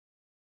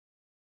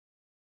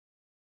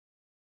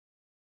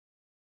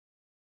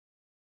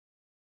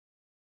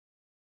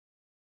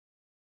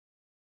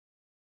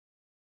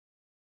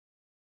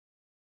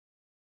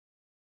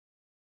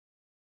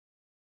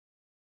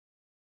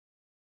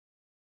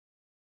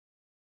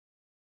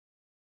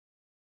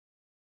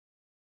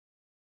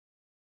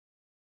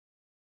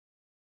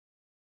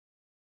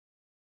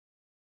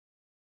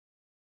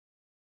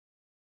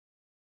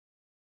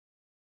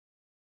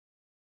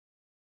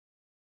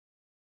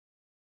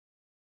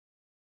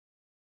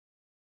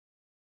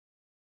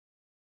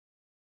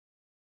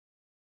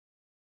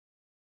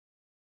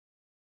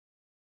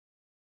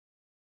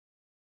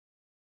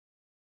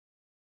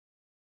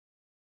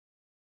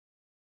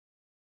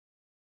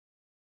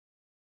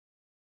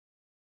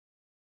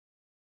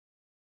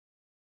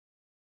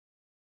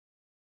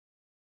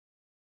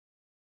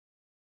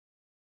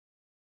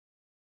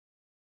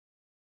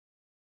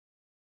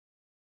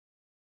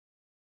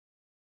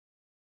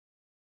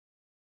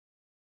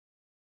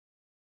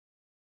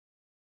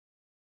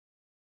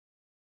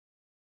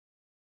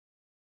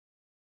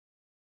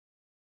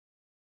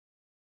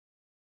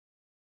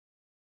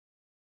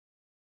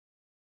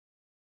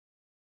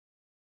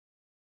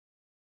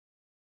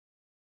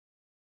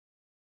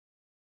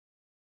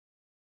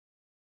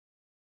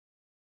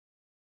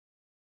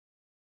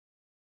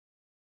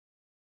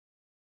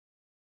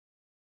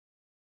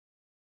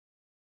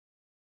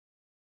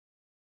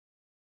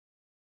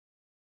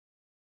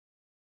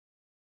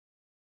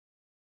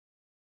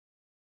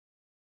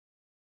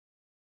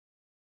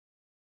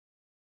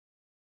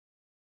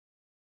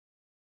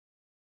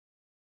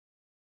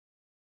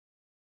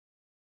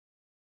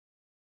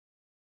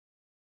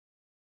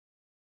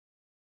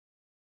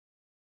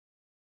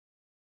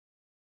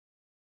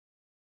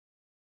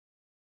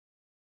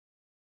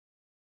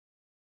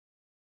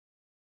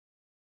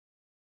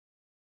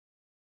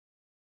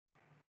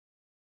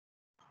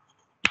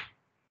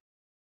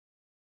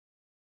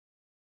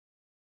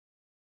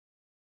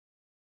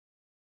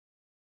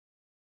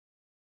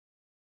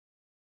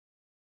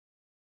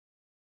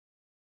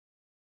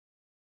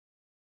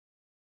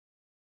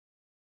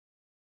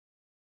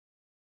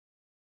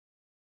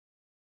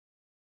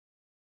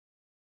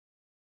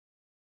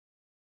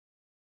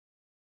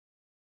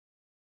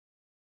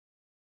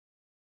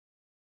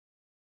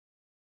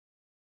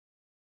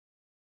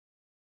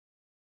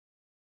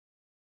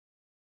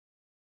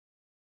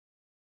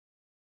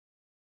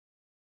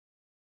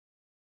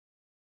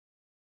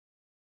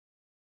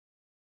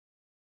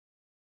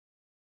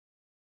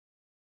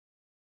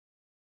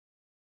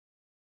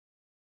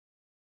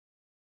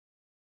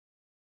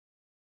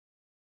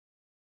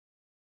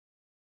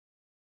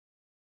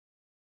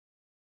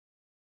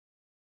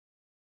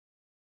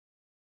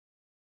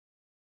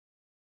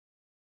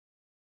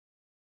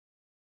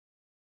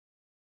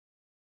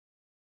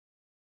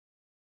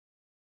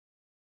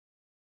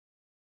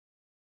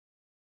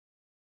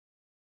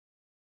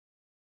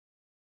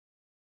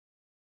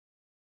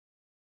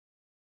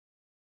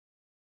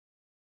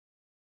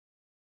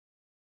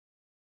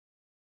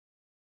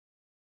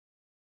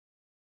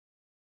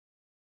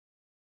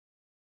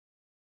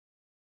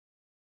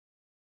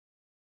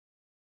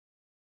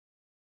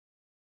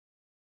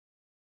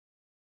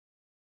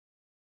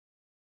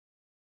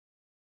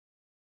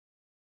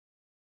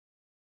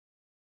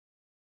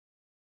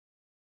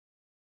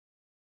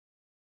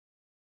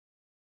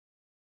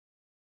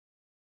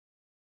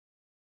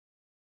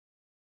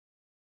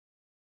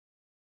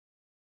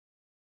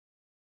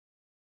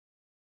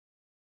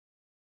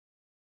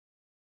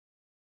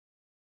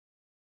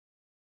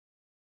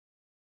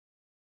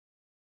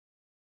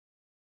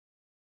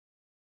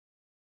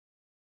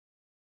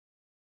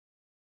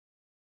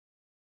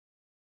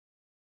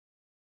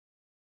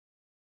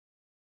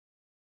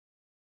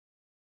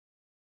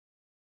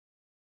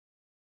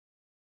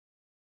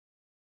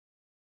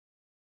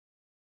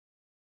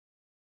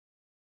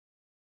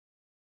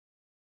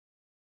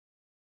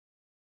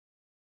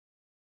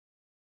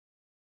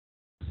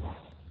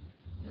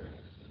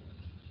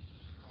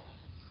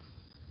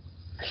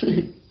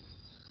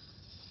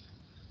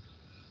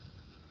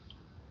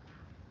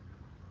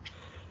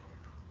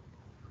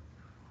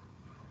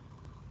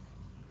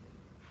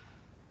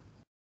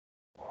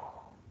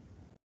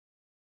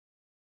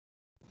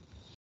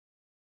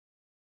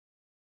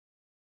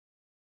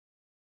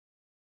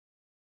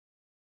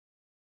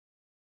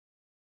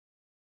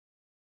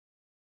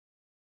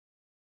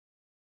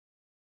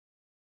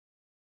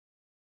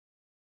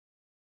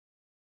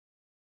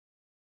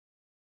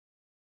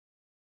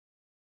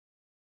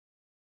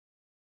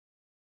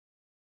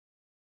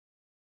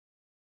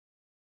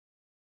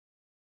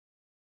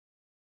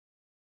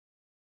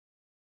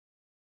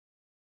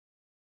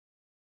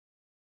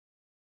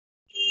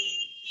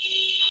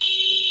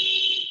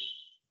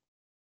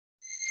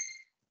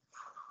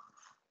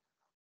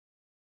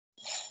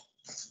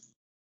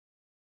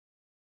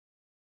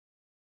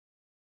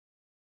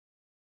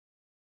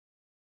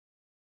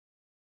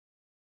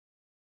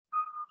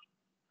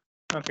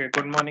Okay,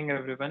 good morning,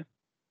 everyone.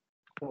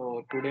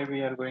 So today we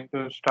are going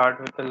to start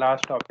with the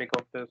last topic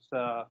of this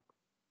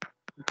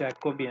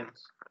Jacobians.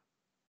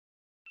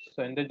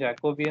 So in the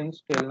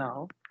Jacobians till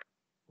now,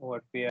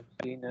 what we have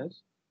seen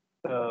is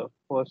the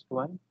first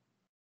one,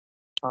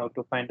 how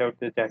to find out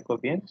the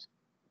Jacobians.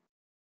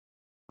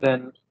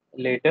 Then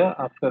later,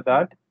 after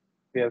that,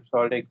 we have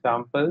solved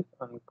examples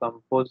on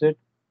composite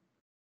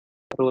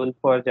rule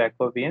for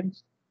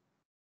Jacobians.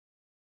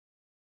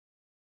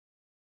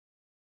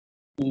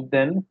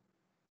 Then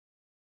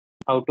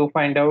how to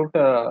find out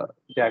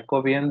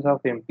Jacobians of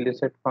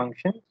implicit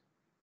functions.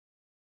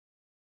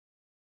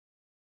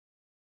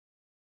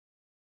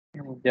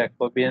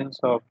 Jacobians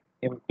of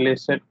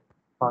implicit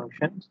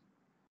functions.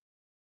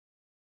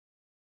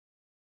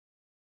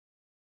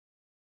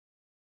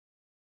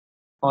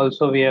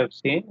 Also, we have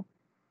seen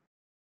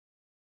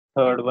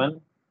third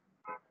one,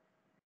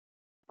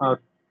 uh,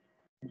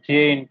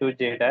 j into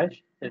j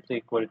dash is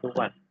equal to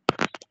 1.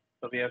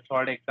 So we have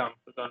solved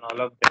examples on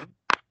all of them.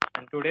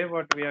 And today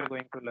what we are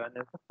going to learn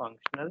is the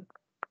functional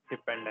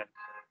dependence.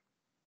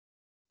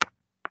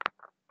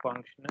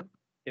 Functional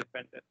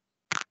dependence.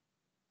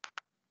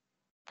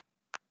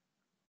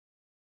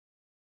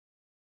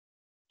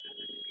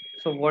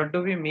 So what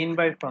do we mean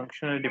by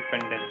functional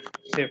dependence?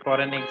 Say for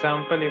an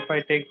example, if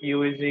I take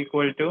u is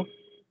equal to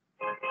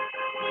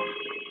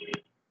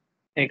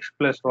x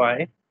plus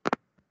y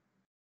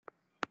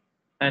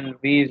and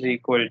v is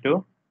equal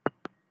to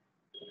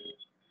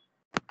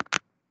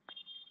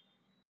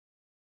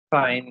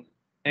sine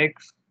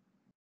x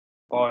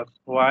cos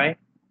y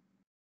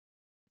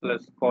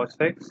plus cos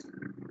x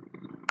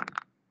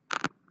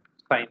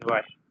sine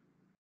y.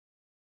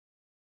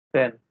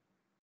 Then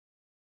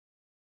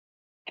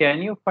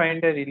can you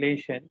find a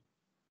relation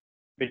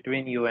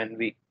between u and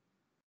v?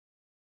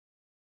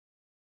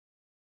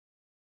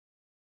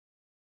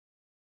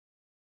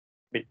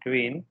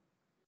 Between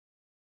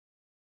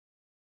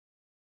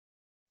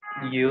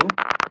u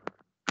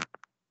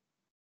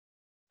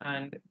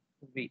and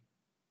v.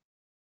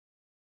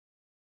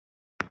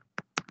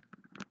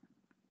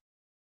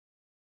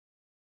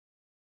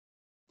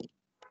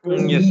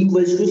 V Yes,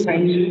 equals to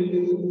sin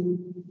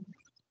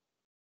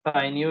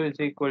sin u is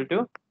equal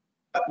to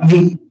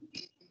V.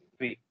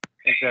 v.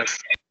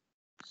 Exactly.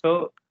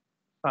 So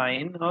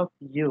sine of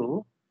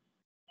u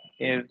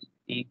is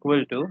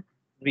equal to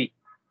v.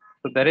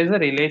 So there is a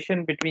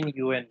relation between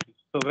u and v.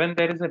 So when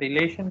there is a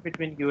relation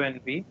between u and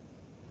v,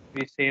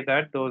 we say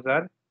that those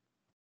are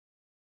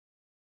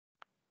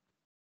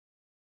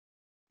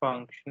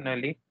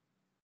functionally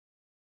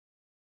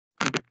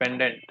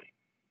dependent.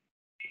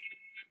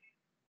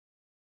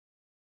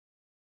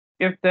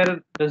 If there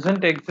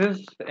doesn't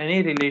exist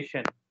any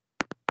relation,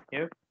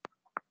 if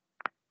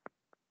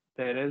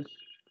there is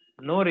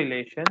no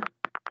relation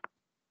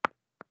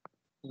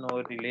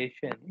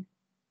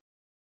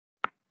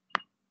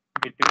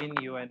between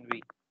u and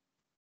v,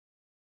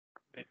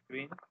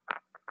 between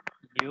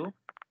u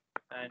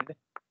and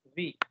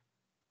v,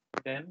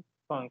 then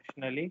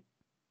functionally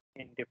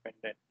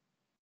independent.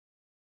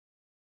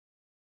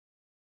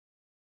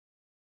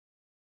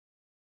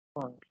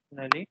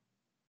 Functionally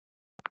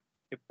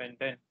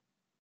dependent.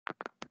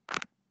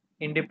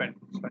 Independent.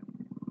 Sorry.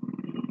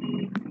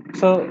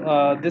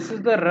 So this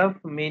is the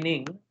rough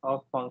meaning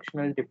of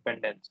functional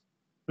dependence.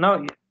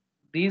 Now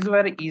these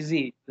were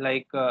easy,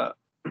 like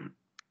sin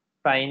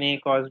A,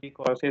 cos B,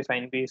 cos A,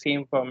 sin B.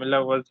 Same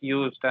formula was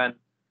used, and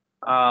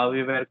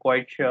we were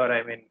quite sure.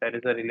 I mean, there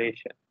is a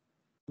relation.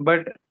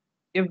 But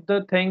if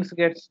the things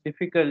gets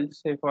difficult,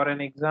 say for an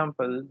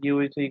example, u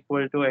is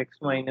equal to x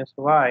minus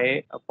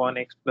y upon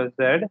x plus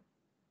z,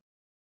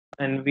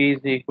 and v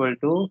is equal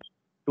to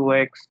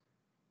 2x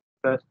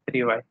plus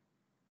 3y.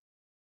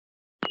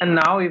 And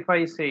now if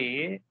I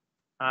say,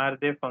 are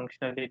they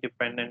functionally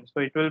dependent?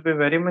 So it will be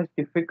very much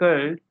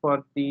difficult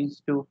for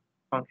these two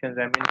functions,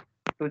 I mean,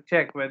 to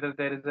check whether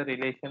there is a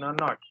relation or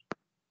not.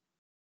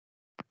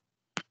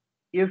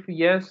 If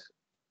yes,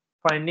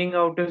 finding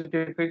out is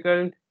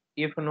difficult.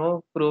 If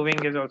no,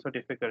 proving is also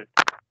difficult.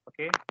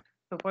 Okay.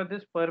 So for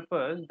this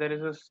purpose, there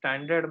is a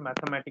standard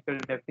mathematical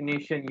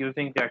definition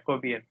using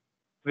Jacobian.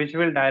 which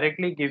will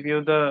directly give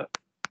you the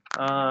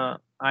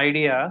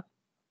idea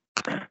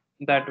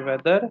that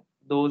whether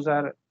those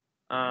are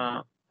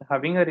uh,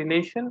 having a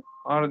relation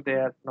or they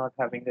are not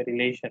having a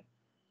relation.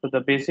 So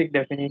the basic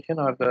definition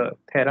or the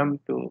theorem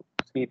to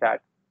see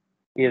that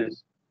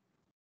is,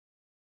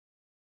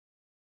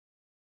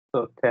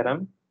 so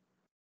theorem,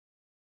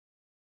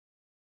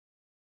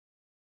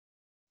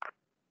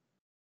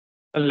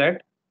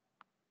 let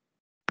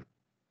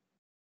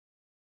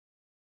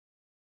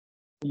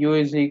u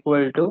is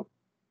equal to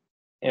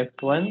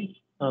f1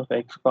 of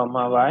x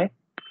comma y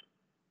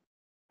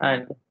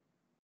and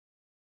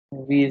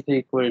v is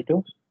equal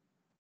to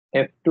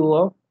f2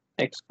 of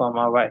x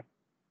comma y.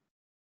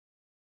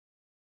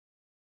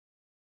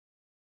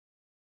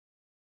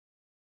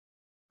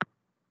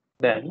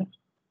 Then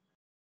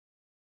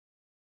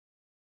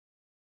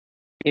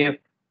if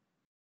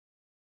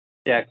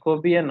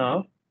Jacobian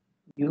of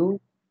u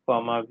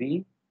comma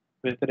v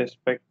with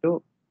respect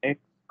to x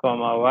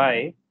comma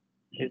y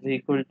is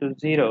equal to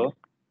 0,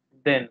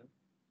 then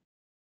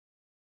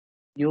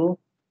u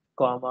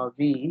comma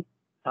v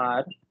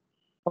are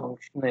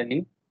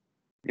functionally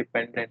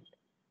dependent.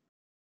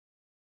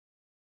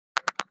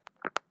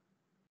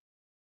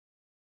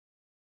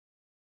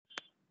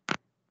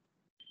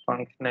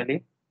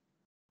 Functionally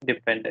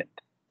dependent.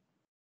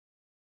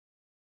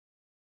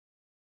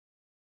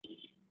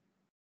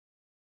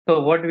 So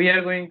what we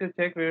are going to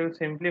check, we will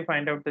simply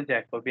find out the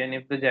Jacobian.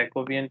 If the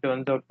Jacobian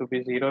turns out to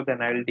be 0,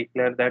 then I will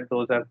declare that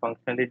those are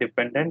functionally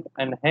dependent,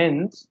 and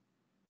hence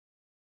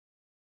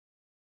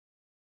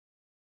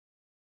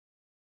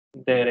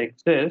there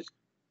exists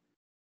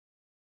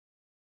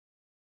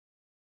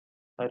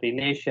a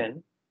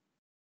relation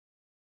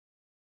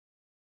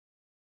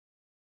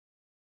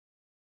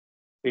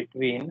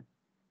between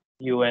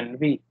u and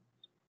v.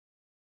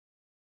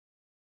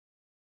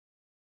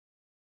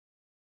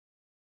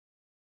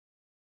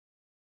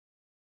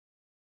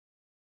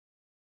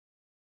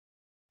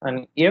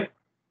 And if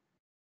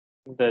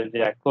the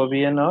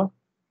Jacobian of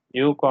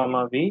u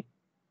comma v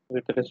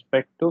with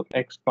respect to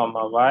x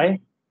comma y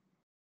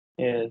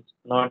is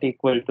not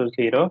equal to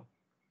 0,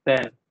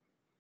 then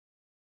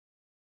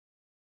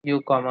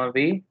u comma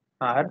v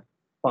are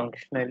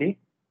functionally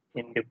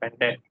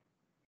independent.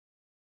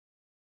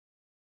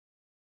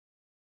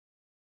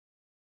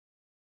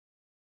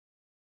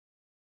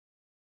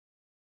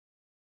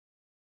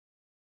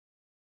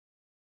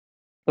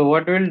 So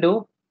what we'll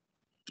do,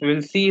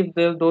 we'll see if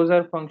those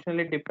are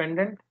functionally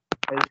dependent.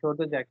 I'll show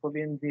the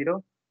Jacobian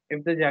 0.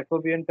 If the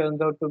Jacobian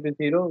turns out to be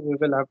 0, we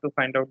will have to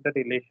find out the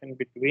relation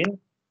between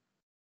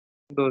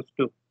those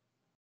two.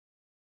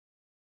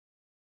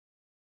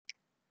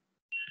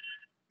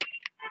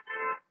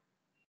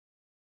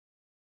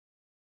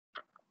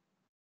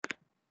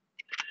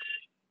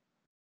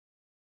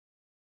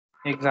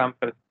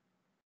 Example.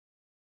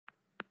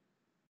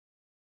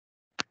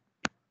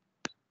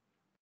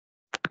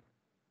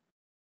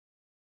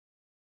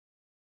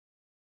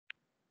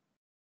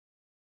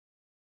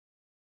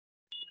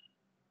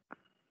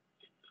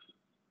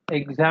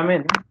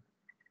 Examine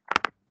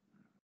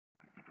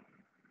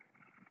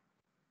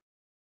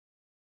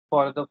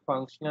for the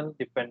functional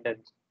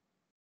dependence.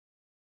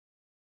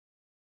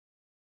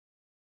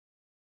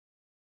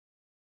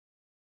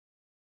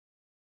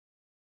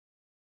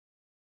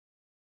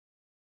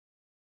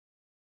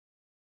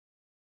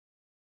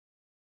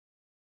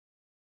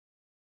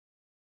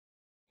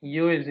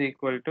 U is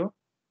equal to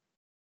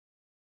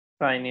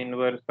sine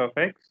inverse of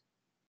x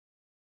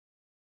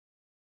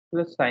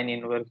plus sine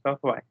inverse of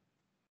y.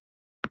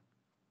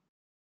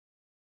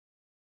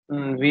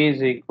 V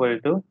is equal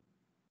to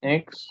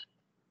x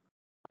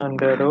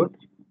under root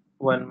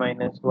 1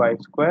 minus y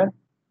square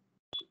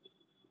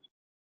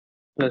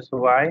plus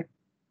y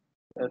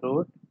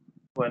root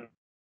 1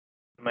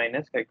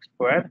 minus x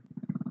square,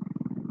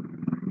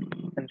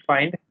 and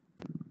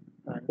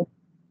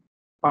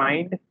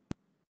find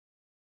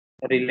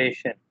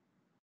relation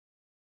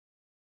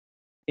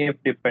if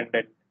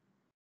dependent.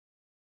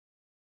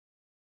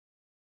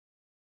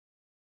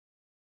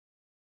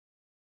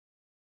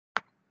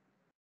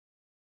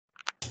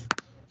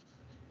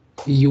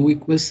 U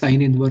equals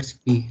sine inverse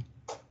V.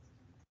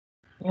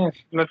 Yes,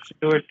 let's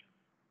do it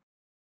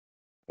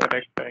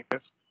correct, I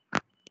guess.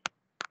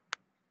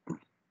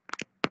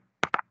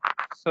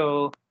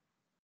 So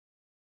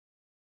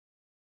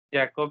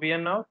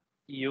Jacobian of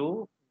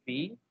u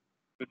v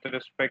with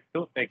respect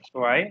to x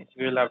y,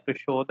 we will have to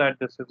show that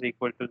this is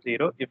equal to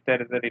 0. If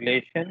there is a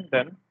relation,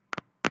 then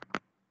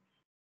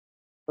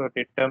so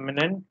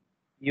determinant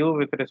u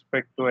with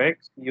respect to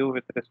x, u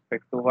with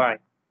respect to y,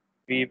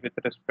 v with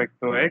respect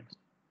to x,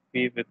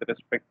 v with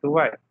respect to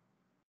y.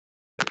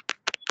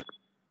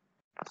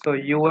 So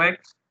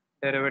ux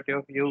derivative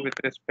of u with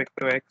respect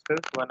to x is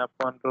 1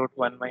 upon root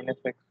 1 minus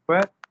x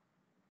square.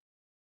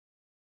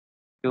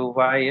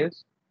 Uy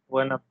is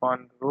 1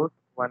 upon root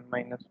 1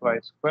 minus y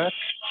square.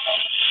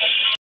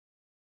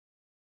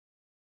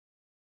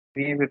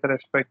 V with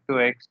respect to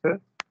x is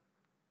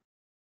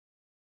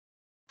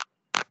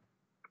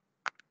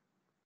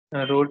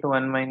root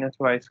 1 minus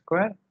y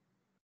square.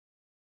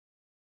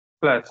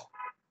 plus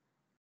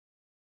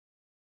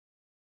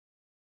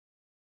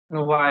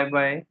y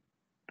by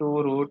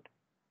 2 root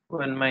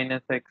 1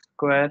 minus x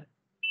square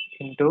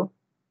into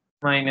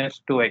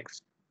minus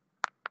 2x.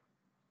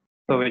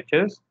 So which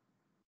is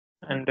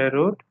under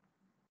root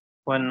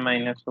 1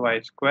 minus y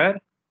square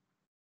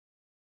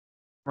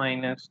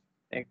minus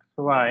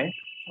xy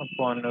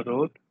upon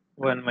root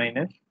 1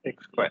 minus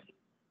x square.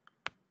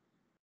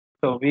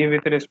 So v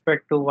with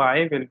respect to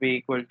y will be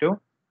equal to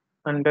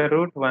under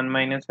root 1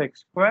 minus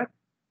x square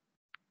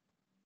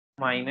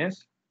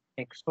minus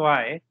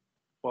xy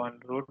upon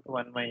root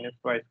 1 minus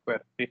y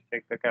square. Please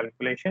check the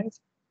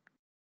calculations.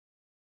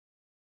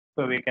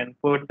 So we can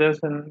put this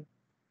in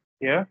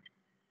here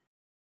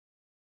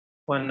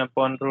 1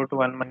 upon root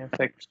 1 minus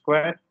x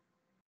square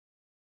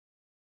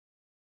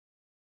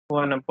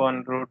 1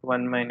 upon root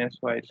 1 minus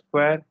y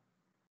square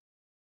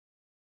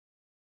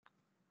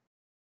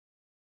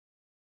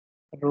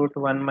root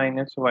 1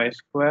 minus y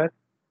square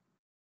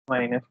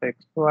minus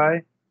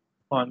xy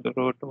on the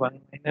root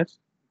 1 minus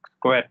x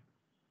square.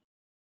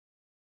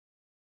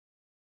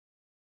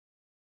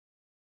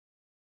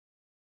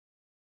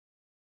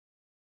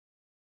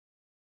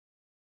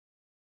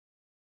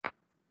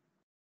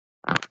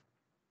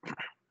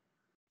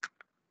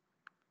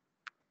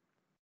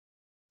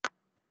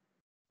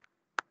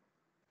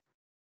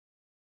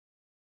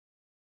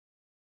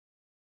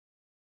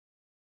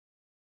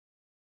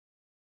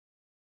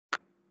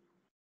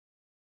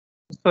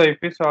 So if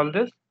we solve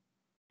this,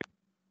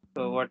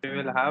 so what we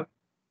will have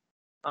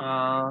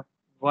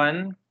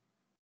 1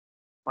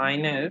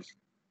 minus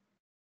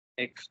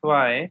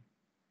xy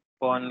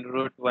upon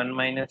root 1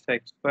 minus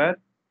x square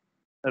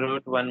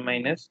root 1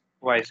 minus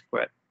y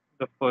square.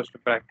 The first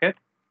bracket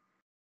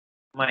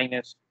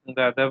minus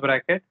the other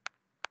bracket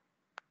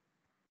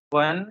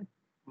 1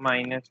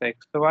 minus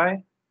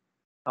xy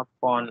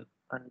upon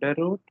under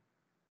root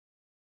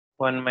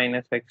 1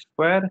 minus x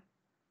square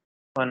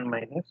 1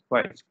 minus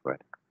y square.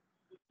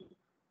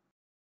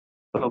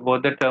 So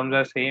both the terms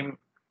are same,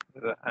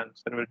 the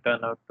answer will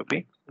turn out to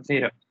be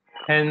 0.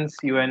 Hence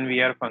u and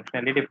v are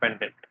functionally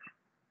dependent.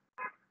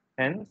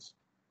 Hence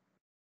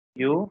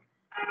u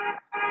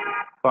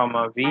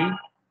comma v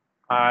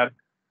are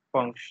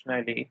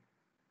functionally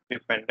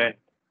dependent.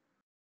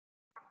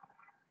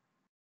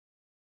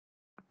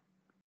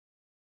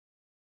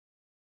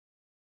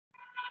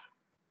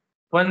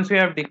 Once we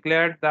have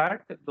declared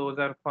that those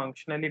are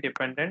functionally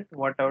dependent,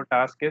 what our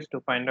task is to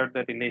find out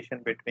the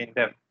relation between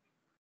them.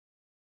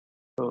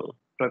 So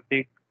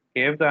Pratik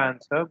gave the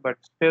answer, but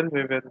still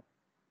we will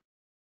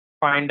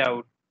find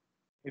out.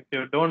 If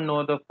you don't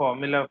know the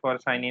formula for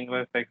sine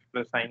inverse x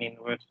plus sine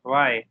inverse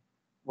y,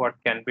 what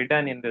can be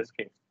done in this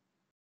case?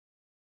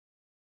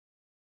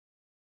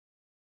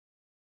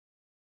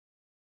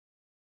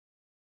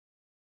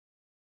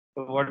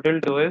 So what we'll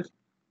do is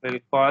we'll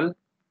call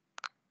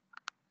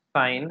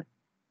sine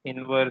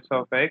inverse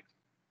of x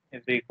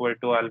is equal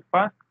to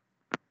alpha,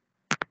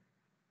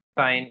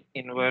 sine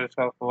inverse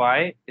of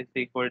y is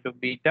equal to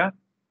beta.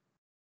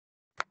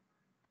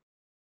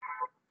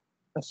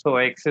 So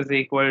x is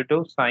equal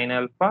to sine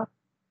alpha,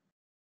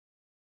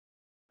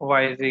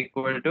 y is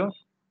equal to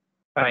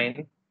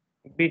sine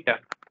beta.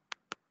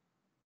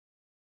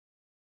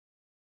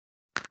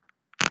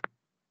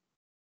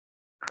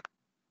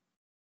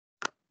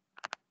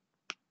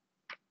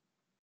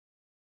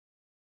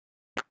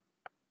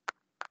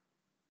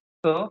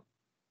 So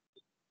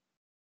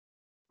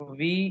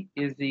v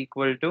is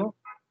equal to,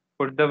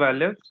 put the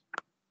values,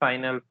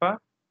 sine alpha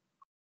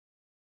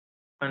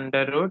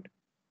under root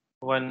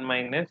 1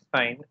 minus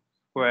sine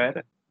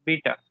square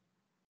beta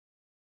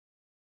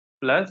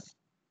plus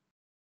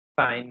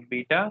sine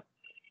beta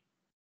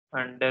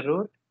under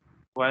root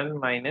 1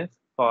 minus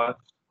cos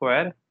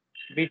square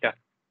beta.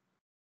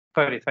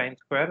 Sorry, sine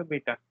square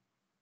beta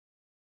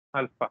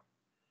alpha.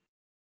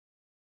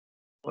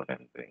 What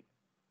I'm doing.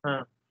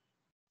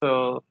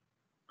 So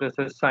this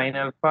is sine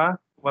alpha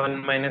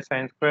 1 minus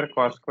sine square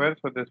cos square.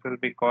 So this will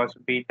be cos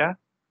beta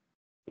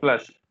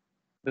plus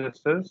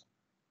this is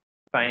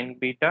sine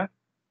beta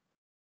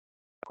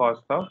cos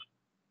of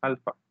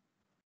alpha.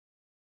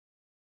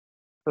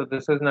 So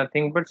this is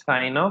nothing but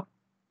sine of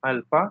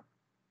alpha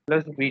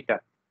plus beta.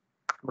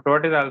 But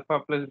what is alpha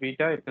plus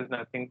beta? It is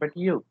nothing but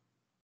u.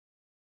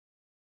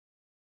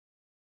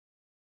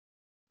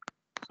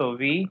 So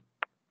v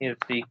is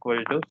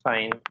equal to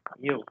sine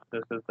u.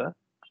 This is the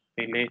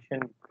relation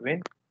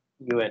between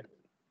u and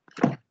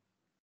v.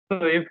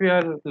 So if you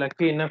are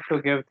lucky enough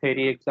to give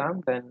theory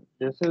exam, then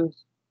this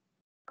is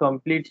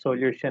complete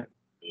solution.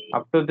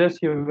 Up to this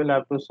you will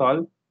have to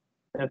solve.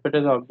 If it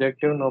is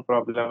objective, no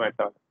problem at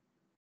all.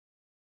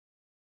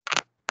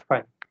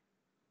 Fine.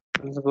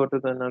 Let's go to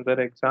the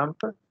another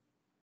example.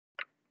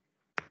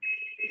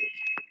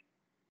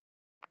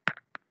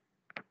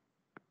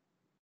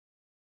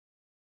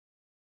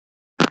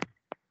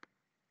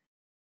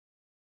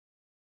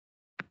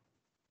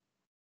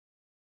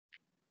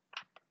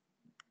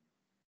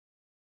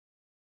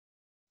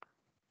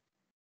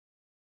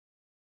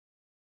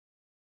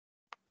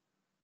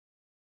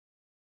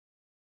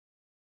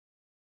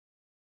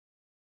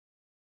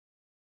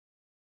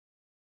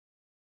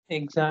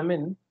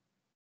 examine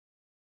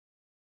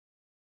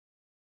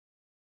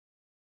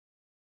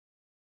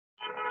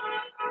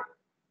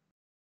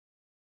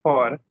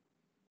for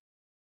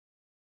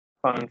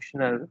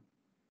functional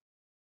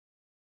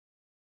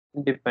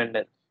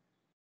dependence.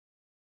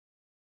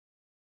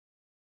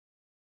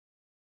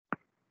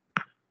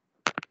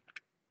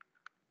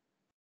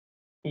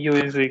 U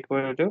is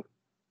equal to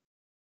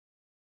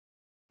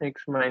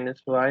x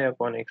minus y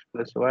upon x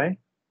plus y,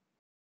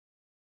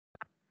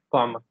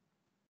 comma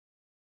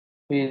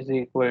v is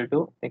equal to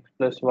x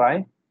plus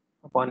y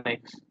upon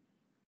x.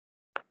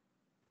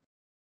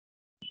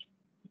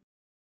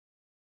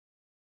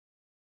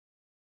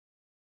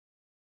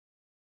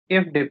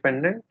 If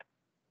dependent,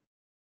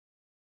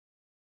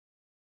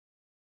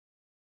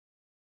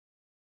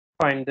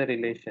 find the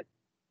relation.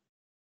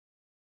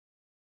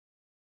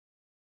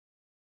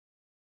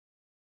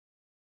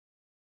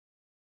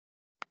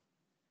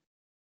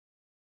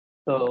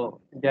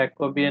 So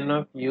Jacobian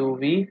of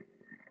uv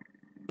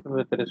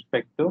with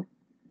respect to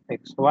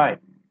xy.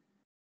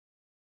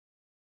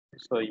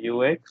 So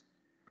ux,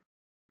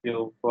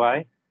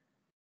 uy,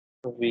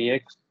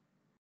 vx,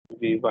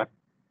 vy.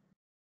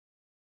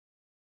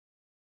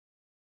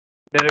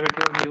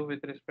 Derivative of u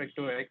with respect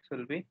to x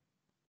will be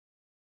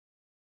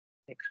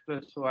x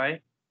plus y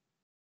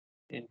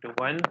into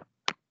 1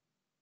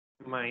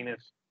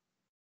 minus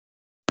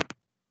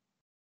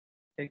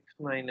x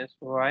minus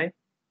y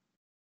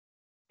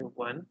to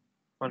 1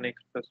 on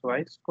x plus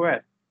y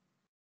square.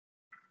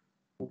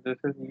 This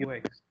is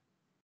ux.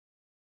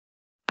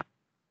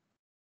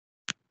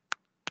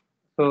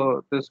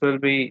 So this will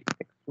be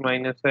x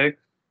minus x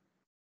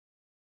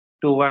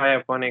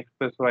 2y upon x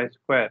plus y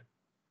square.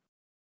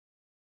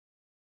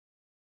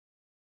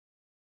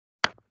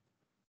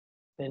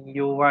 And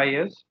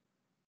uy is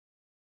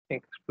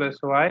x plus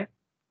y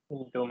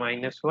into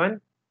minus 1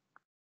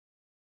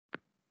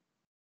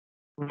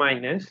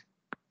 minus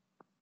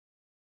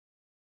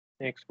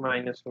x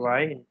minus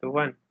y into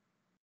 1.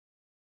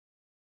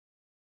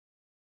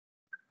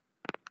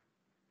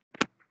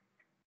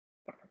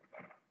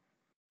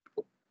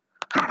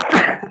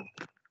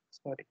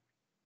 Sorry.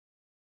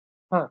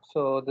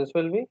 So this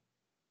will be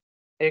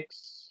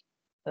x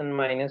and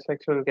minus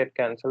x will get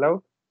cancelled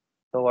out.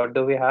 So what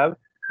do we have?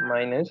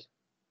 Minus,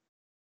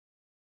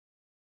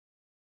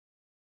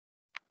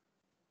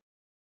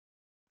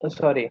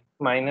 sorry,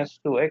 minus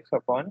 2x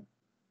upon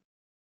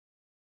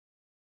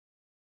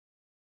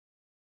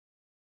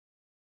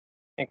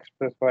x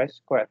plus y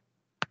square.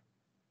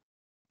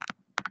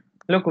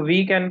 Look,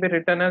 v can be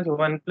written as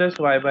 1 plus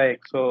y by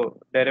x. So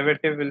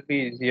derivative will be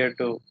easier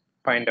to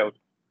find out.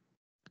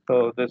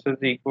 So this is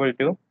equal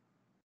to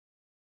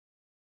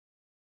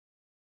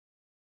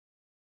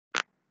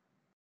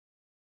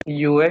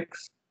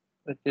ux,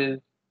 which is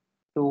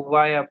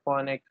 2y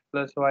upon x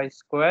plus y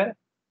square.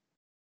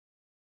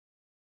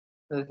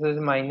 This is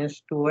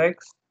minus 2x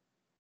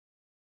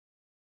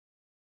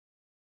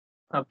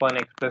upon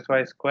x plus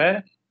y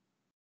square.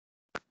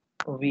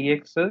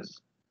 Vx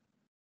is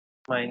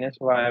minus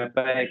y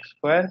by x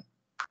square.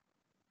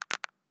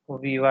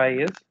 Vy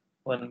is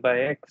 1 by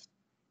x.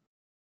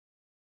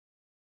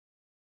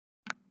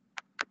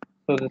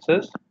 So this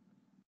is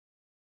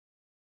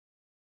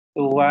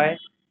 2y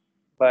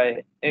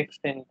by x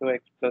into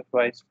x plus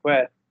y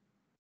square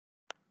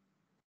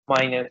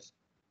minus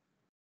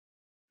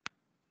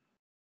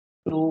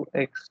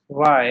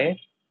 2xy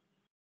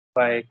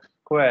by x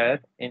square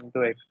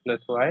into x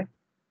plus y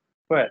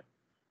square.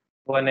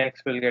 1x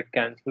will get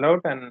cancelled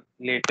out and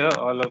later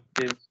all of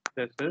this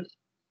is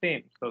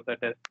same. So that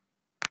is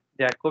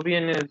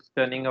Jacobian is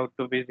turning out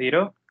to be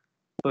 0.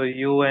 So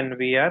u and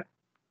v are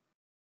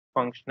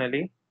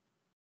functionally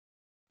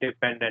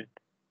dependent.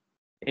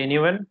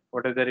 Anyone?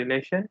 What is the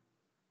relation?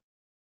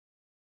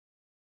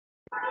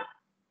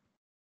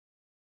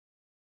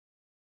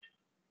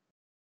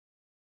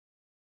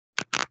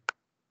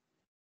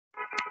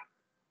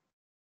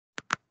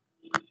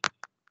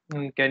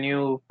 Can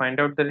you find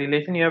out the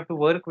relation? You have to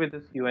work with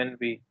this u and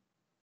v.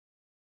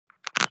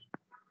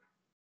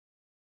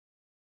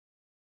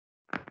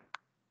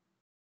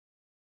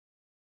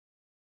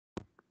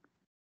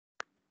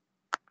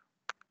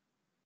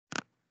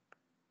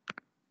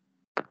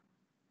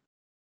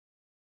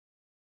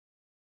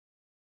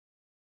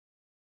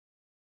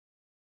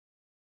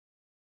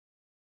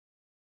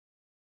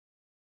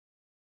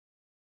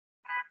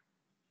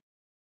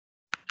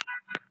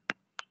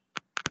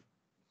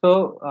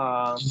 So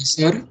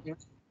Sir,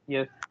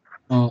 yes,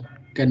 uh,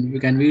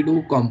 can we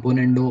do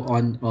componendo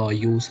on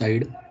u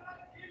side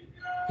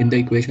in the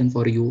equation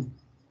for u?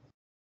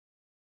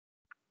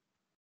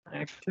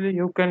 actually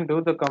you can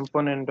do the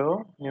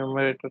componendo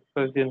numerator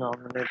plus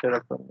denominator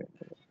upon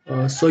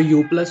numerator. So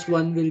u plus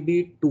 1 will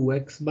be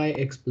 2x by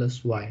x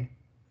plus y.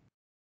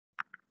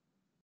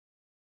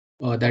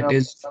 That Uh,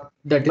 is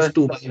but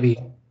 2 by v.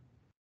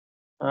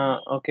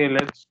 okay,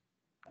 let's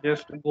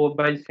just go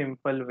by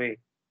simple way.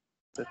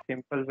 The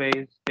simple way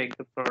is take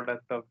the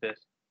product of this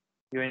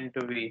u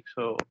into v.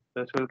 So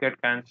this will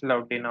get cancelled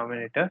out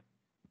denominator.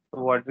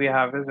 So what we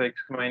have is x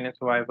minus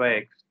y by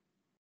x.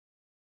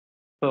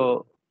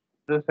 So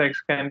this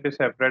x can be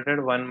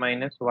separated 1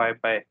 minus y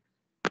by x.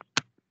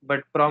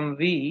 But from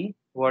v,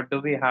 what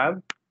do we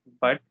have?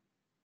 But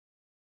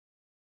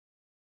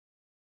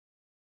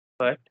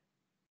but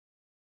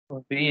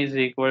v is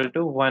equal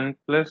to 1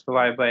 plus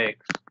y by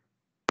x.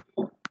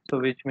 So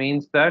which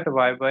means that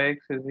y by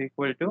x is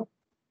equal to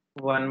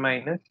 1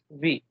 minus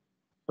v.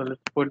 So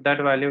let's put that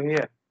value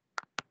here.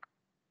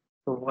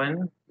 So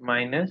 1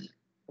 minus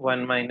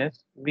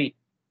v.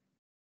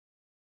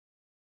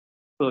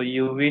 So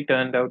uv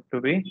turned out to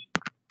be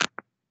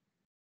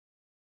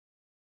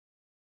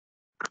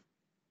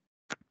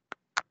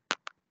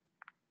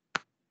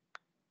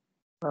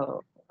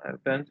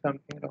I've done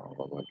something wrong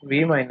about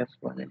v minus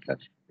 1. It has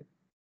to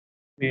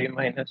be v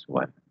minus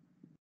 1.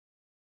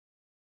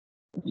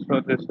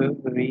 So this is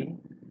v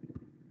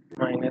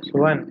minus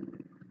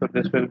 1. So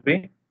this will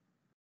be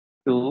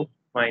 2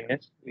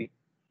 minus v.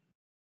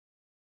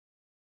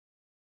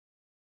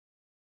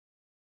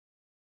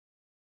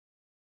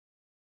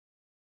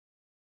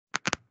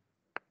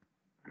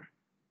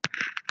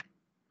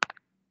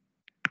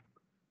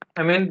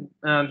 I mean,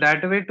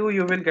 that way too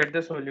you will get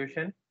the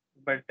solution,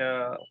 but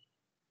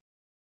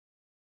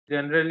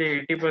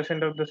generally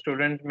 80% of the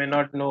students may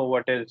not know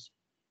what is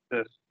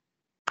this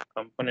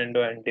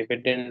componendo and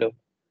dividendo.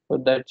 So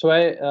that's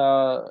why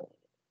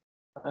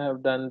I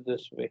have done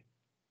this way.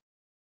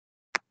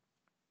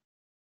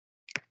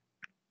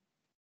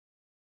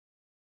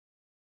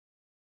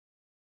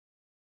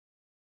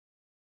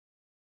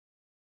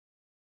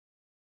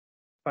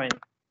 Fine.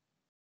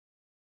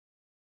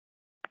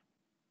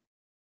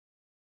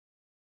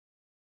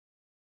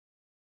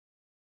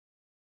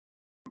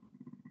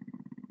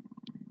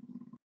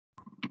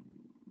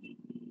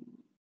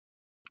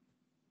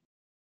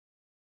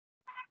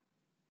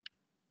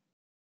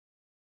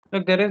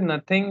 Look, there is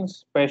nothing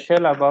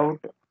special about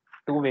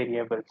two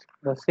variables.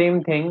 The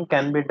same thing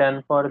can be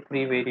done for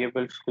three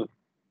variables too.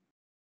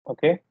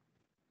 Okay.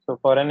 So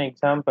for an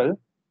example,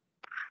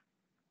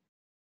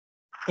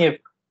 if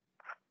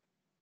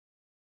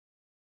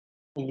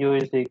u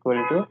is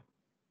equal to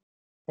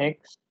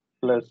x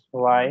plus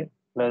y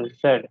plus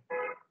z,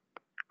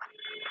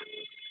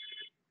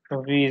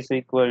 v is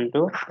equal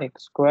to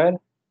x square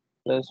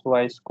plus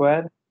y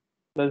square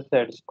plus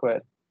z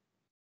square,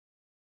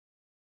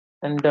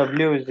 and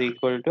w is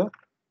equal to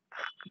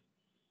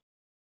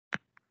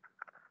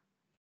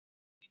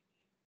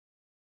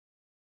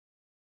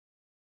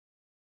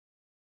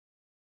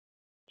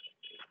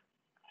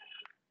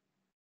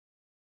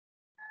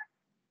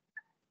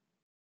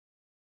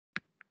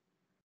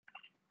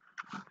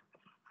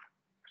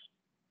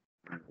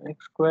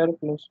x square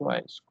plus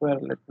y square.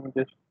 Let me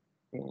just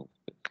change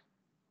this.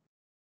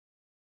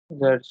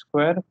 Z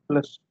square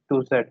plus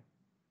 2z,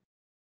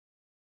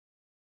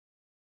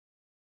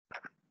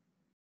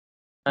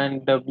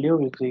 and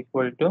w is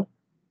equal to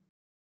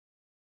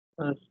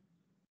uh,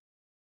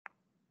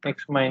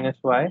 x minus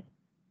y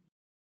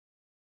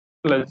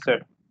plus z.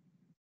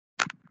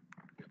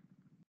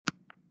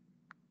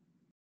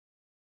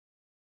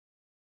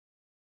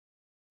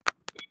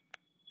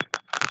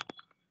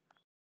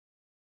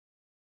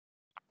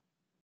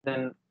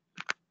 Then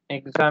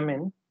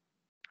examine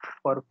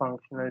for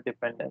functional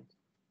dependence.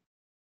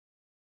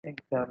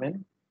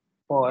 Examine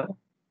for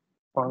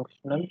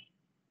functional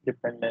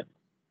dependence.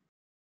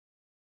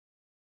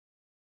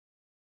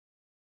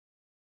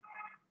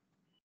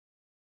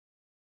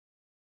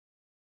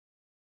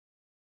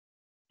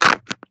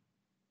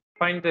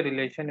 Find the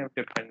relation if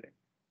dependent.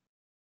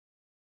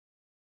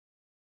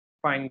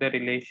 Find the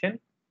relation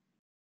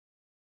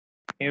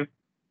if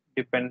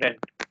dependent.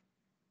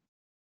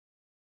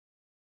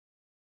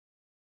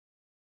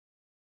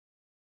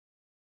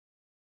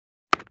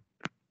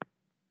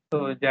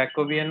 So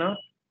Jacobian of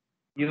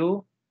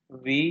u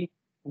v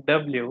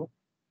w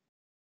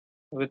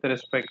with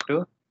respect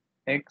to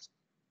x,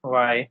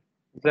 y,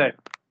 z.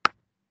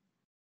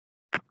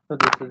 So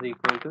this is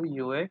equal to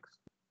ux,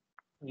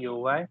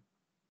 uy,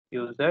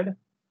 uz,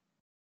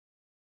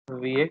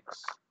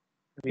 vx,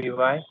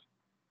 vy,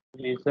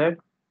 vz,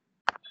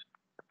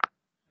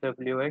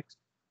 wx,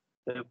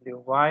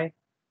 wy,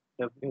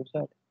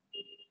 wz.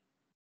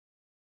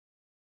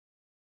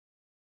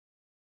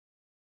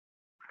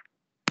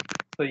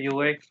 So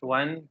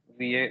ux1,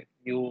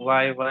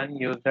 uy1,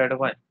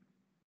 uz1.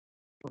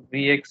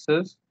 Vx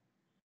is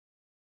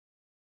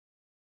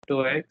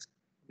 2x,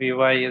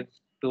 vy is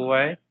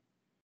 2y,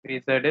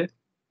 vz is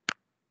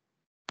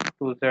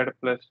 2z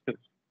plus 2.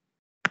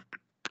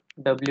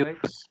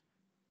 Wx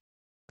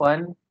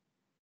 1,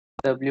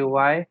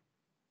 wy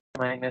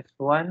minus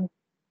 1,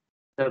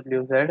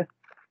 wz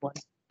 1.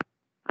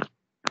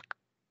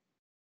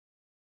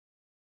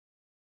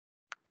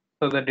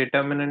 So the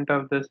determinant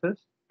of this is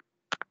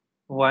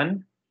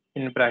 1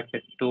 in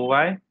bracket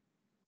 2y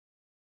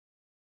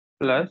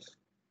plus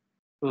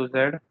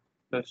 2z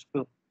plus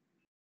 2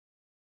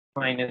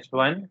 minus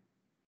 1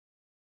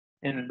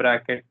 in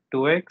bracket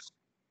 2x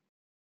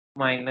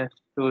minus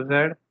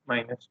 2z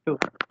minus 2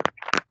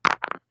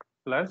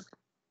 plus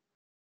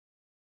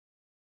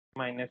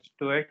minus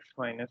 2x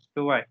minus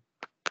 2y.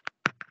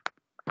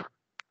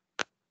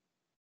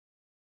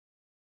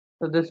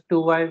 So this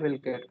 2y will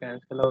get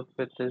cancelled out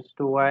with this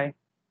 2y.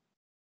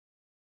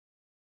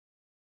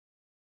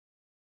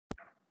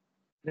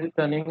 Is it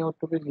turning out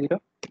to be 0?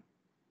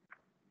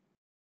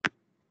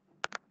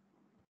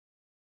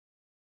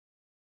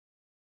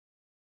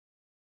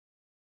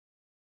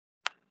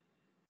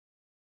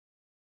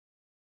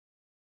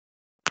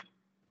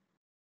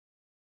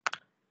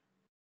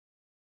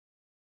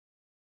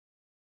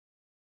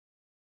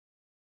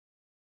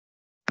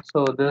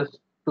 So this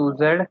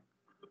 2z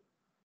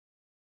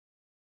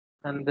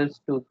and this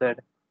 2z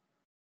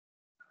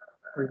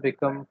will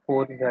become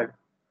 4z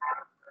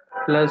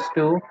plus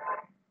 2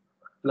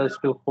 plus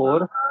 2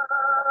 4,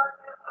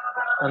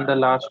 and the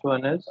last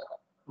one is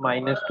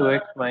minus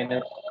 2x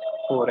minus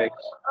 4x.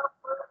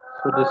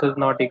 So this is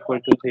not equal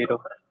to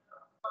 0.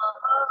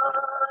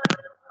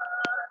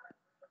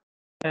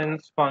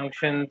 Hence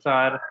functions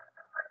are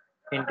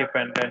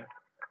independent.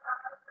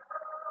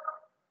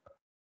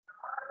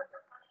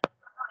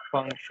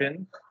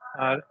 Functions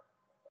are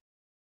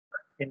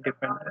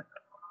independent.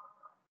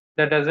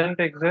 There doesn't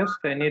exist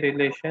any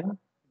relation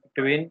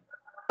between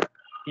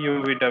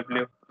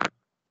UVW.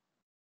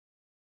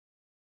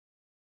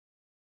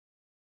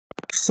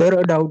 Sir,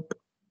 a doubt.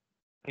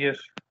 Yes.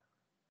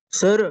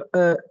 Sir,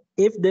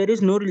 if there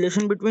is no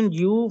relation between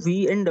U,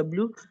 V, and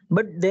W,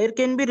 but there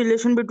can be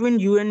relation between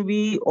U and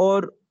V,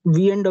 or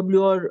V and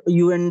W, or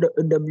U and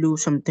W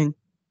something.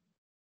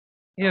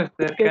 Yes,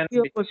 there It can can be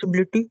a be.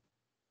 possibility.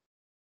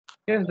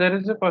 Yes, there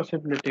is a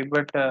possibility,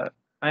 but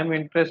I'm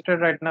interested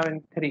right now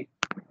in 3.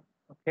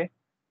 Okay.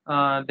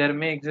 There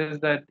may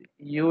exist that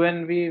U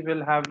and V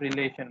will have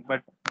relation,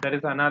 but there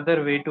is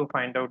another way to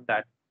find out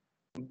that,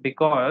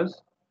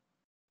 because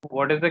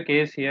what is the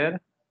case here?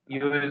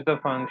 U is the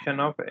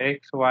function of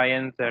x, y,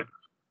 and z.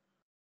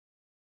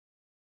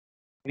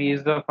 V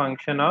is the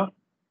function of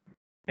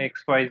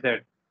x, y, z.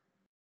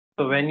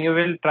 So when you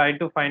will try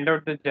to find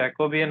out the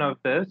Jacobian of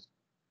this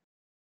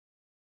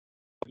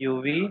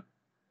UV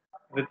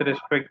with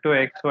respect to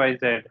x, y,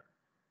 z,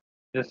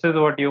 this is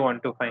what you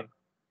want to find.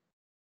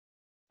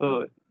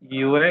 So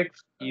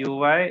ux,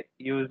 uy,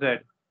 uz,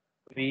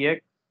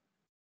 vx,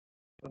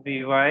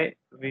 vy,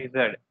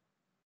 vz.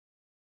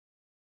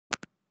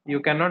 You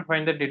cannot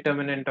find the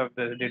determinant of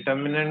this.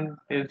 Determinant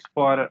is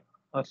for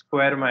a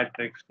square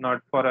matrix,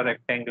 not for a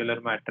rectangular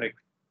matrix.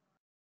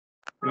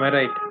 Am I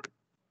right?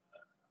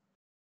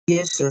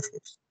 Yes, sir.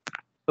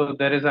 So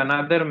there is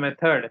another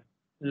method,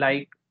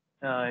 like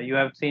you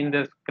have seen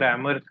this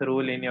Cramer's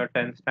rule in your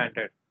 10th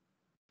standard.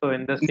 So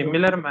in the Yes.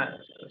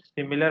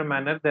 similar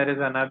manner, there is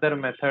another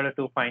method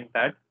to find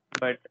that,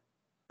 but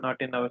not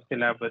in our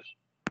syllabus.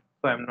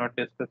 So I'm not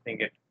discussing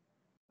it.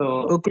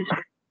 So Okay,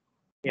 sir.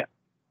 yeah,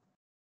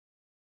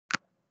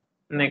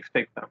 next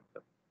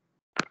example.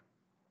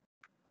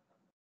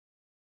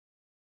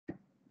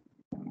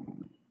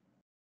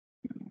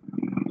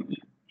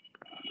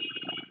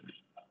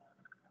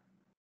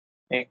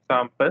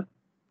 Example.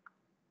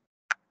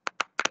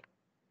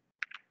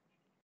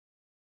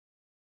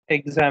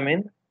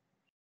 Examine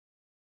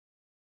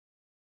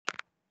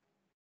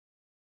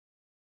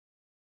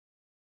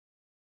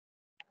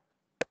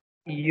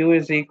u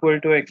is equal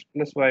to x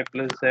plus y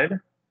plus z.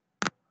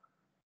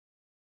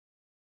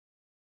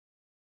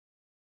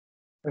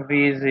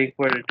 V is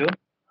equal to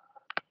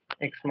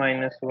x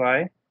minus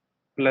y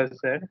plus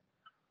z,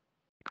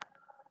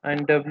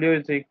 and w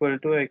is equal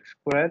to x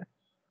square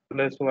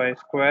plus y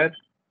square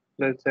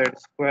plus z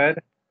square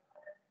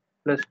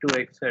plus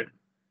 2xz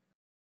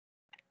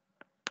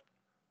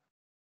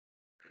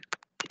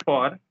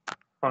for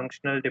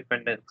functional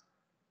dependence.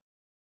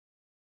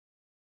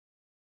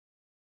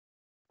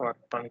 For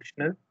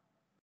functional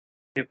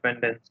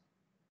dependence.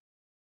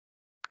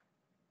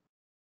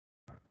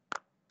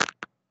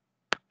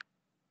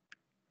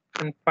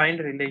 And find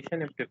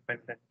relation if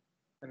dependent.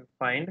 And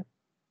find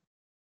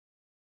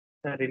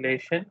a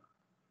relation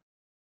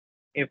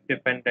if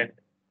dependent.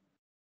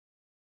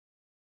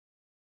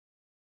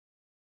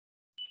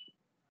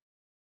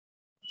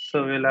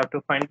 So we'll have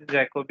to find the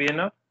Jacobian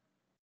of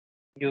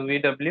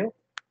UVW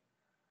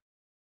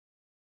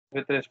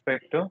with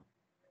respect to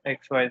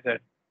XYZ.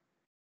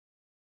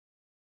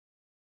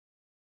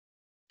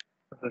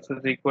 So this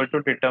is equal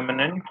to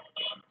determinant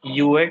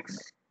UX,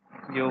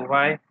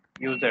 UY,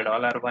 UZ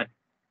all are 1.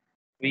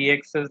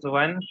 Vx is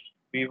 1,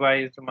 Vy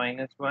is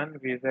minus 1,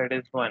 Vz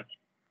is 1.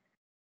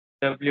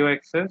 Wx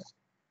is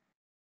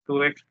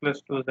 2x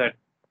plus 2z.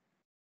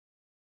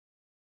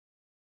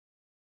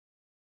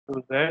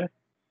 2z.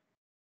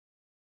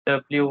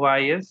 Wy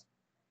is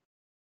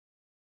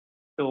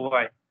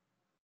 2y.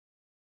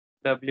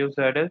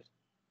 Wz is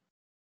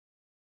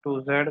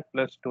 2z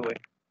plus 2a.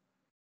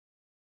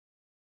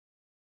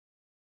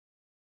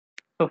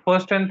 So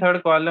first and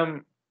third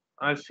column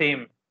are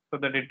same. So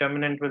the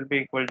determinant will be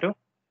equal to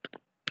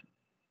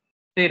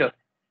 0.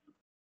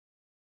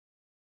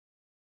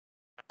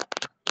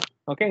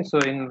 Okay, so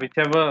in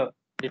whichever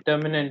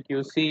determinant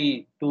you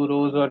see 2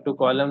 rows or 2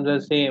 columns are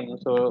same,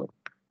 so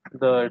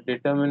the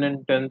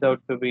determinant turns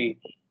out to be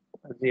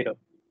 0.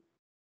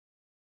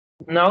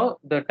 Now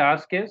the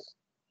task is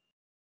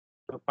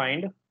to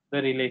find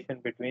the relation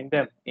between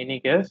them? Any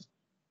guess?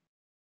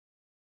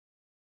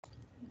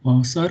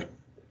 Sir,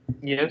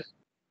 Yes.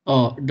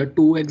 the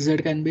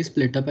 2xz can be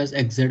split up as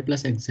xz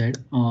plus xz,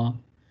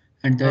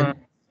 and Uh,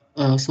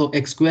 then so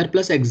x square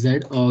plus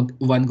xz,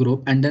 one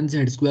group, and then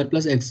z square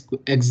plus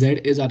xz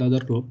is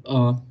another group.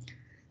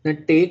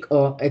 Then take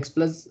x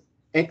plus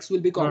x will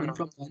be no, common no.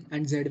 from one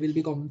and z will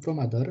be common from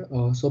other.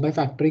 So by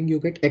factoring, you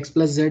get x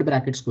plus z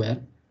bracket square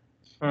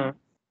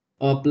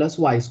Uh, plus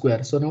y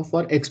square. So now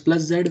for x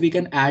plus z, we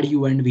can add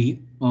u and v,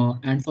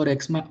 and for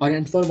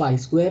and for y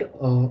square,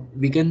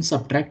 we can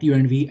subtract u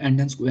and v and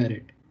then square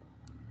it.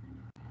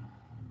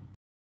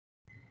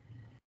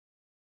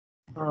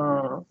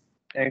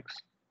 x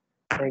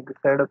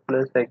z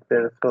plus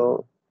xz.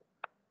 So,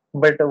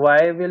 but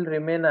y will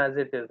remain as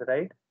it is,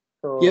 right?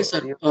 Yes, So sir.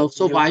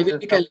 So you y will will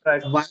be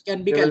subtract. y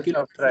can be You will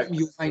calculated subtract. from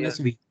u Yes. minus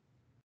v.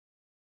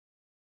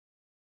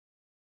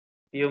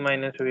 U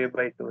minus v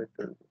by 2 it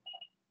will be.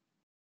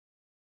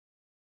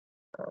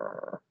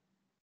 Uh,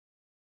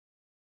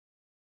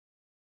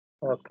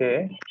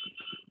 okay.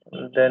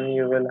 Then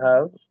you will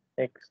have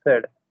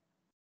xz.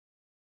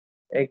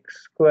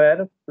 X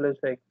square plus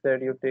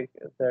xz. You take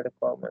z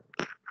common.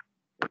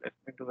 Let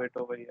me do it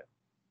over here.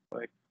 So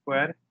x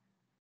square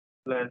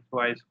plus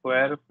y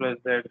square plus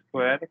z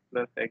square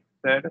plus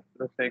xz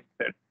plus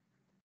xz.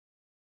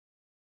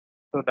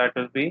 So that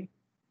will be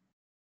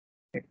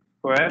x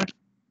square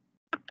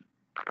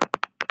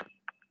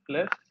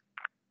plus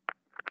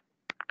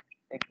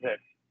xz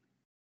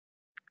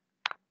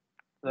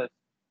plus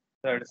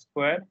z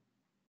square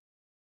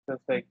plus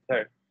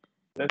xz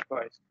plus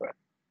y square.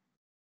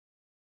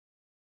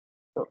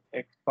 So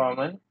x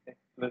common, x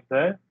plus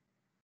z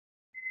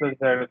plus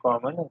z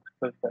common, x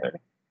plus z.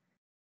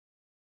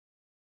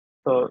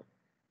 So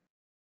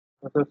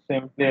this is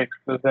simply x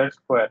plus z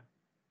square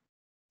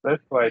plus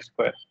y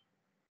square.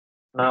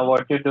 Now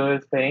what you do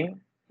is saying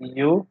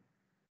u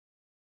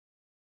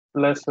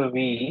plus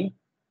v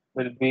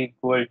will be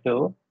equal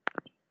to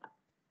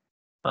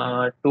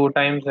 2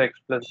 times x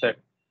plus z.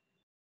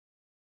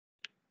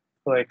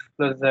 So x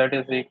plus z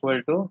is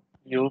equal to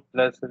u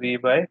plus v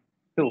by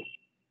 2,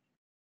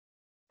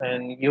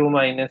 and u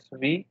minus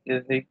v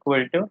is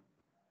equal to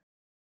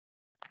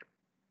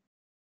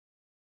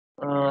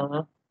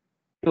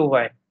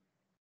 2y,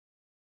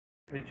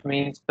 which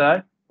means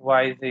that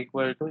y is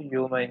equal to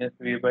u minus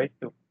v by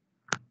 2.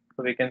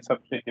 So we can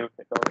substitute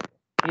it over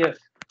here. Yes,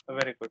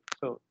 very good.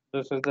 So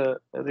this is the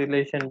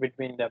relation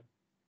between them.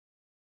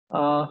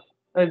 I'll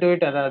do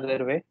it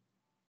another way.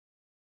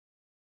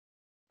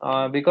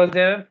 Because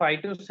there are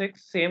 5 to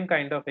 6 same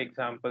kind of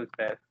examples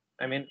there.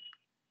 I mean,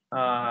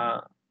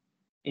 uh,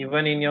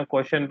 even in your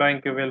question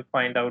bank, you will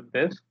find out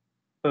this.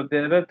 So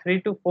there are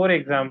 3 to 4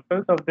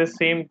 examples of the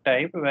same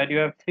type where you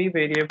have 3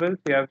 variables,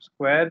 you have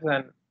squares,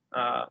 and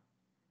uh,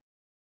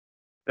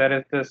 there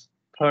is this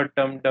third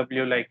term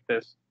w like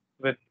this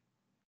with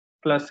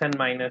plus and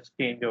minus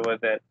change over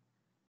there.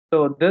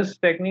 So this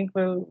technique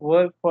will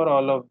work for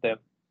all of them.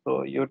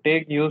 So you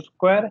take u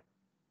square,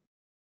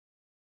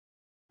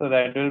 so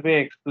that will be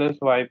x plus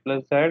y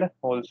plus z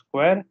whole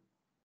square.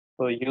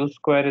 So u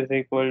square is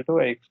equal to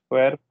x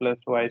square plus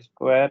y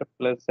square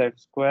plus z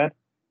square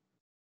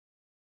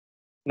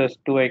plus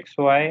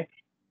 2xy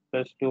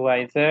plus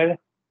 2yz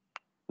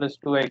plus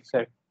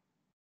 2xz.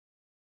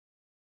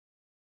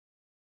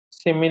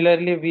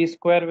 Similarly, v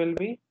square will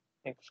be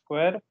x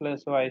square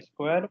plus y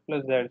square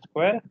plus z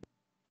square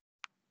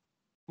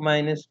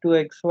minus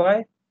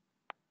 2xy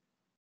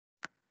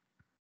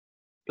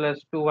plus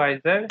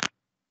 2yz.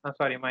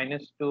 Sorry,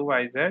 minus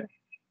 2yz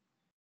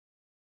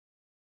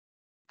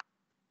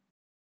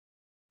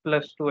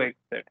plus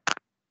 2xz.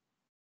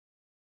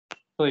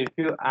 So if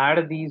you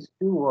add these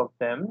two of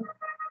them,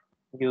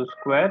 u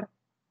square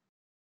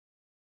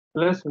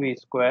plus v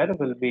square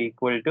will be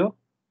equal to,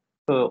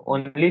 so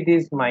only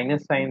these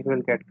minus signs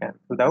will get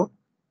cancelled out.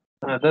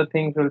 Other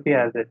things will be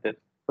as it is.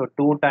 So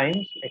 2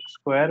 times x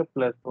square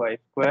plus y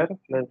square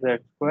plus z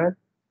square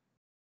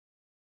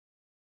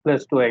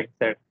plus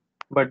 2xz.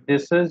 But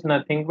this is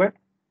nothing but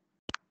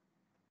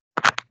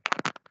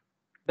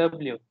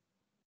w.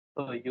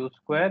 So u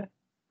square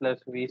plus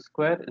v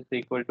square is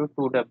equal to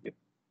 2w.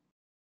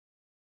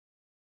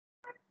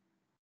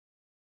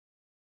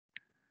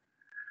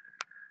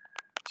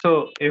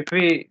 So if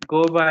we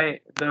go by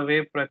the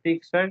way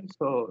Pratik said,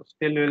 so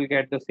still we'll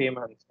get the same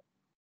answer.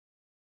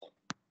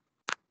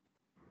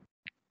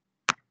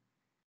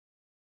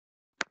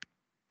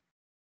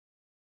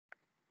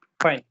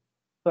 Fine.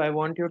 So I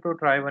want you to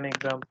try one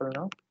example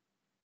now.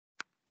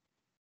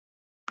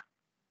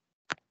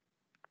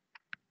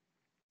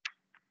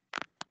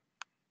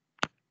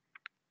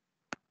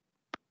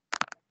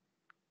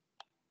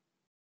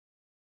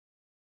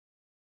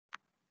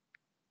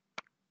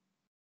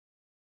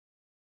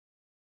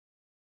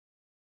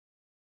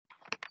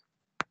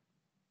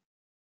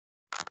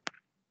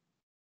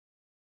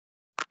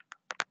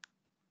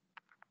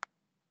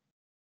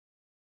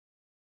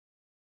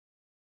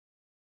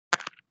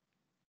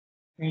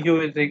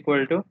 U is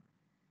equal to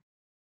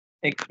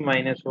x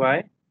minus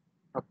y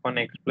upon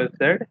x plus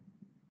z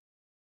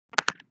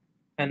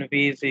and v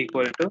is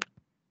equal to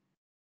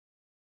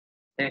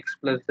x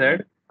plus z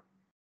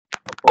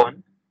upon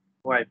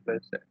y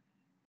plus z.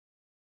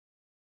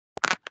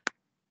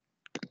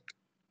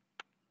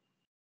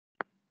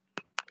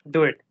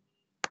 Do it.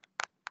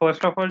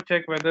 First of all,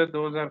 check whether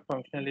those are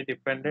functionally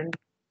dependent.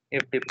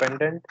 If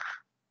dependent,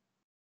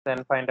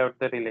 then find out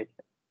the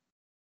relation.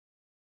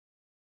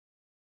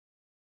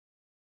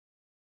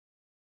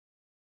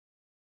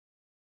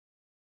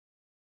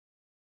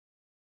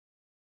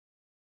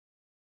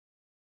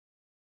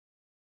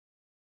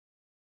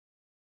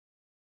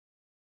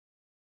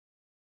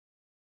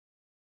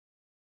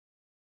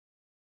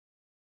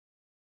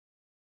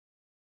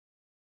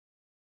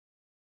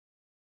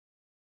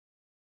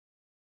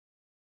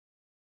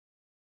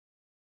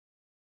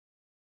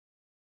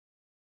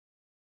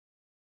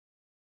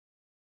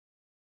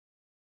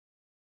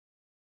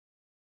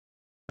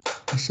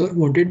 Sir,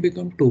 won't it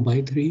become 2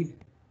 by 3?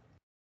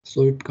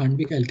 So it can't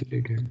be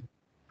calculated.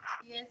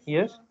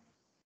 Yes?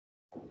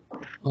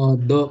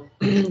 The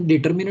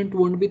determinant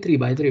won't be 3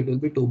 by 3, it will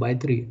be 2 by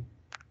 3.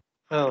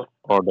 Oh,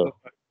 Order.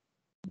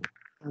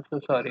 I'm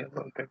so sorry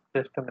about it.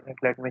 Just a minute,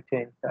 let me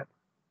change that.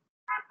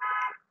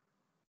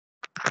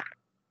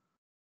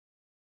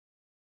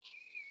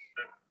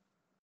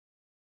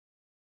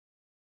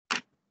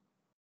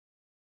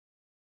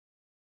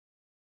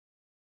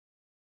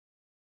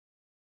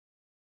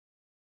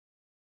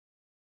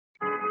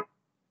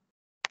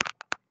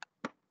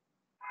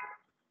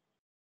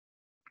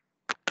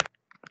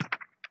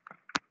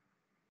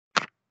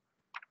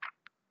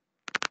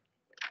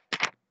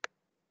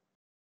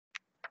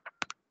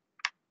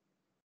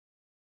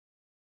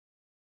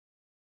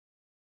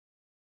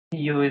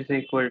 U is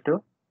equal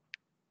to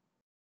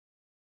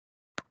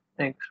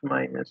x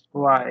minus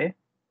y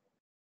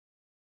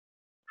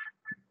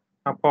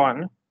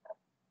upon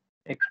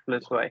x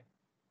plus y,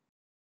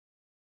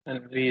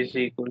 and v is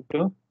equal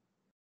to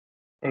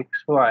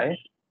xy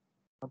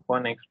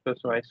upon x plus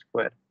y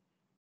square.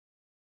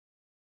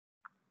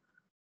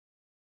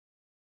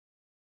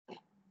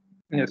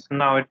 Yes,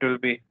 now it will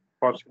be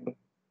possible.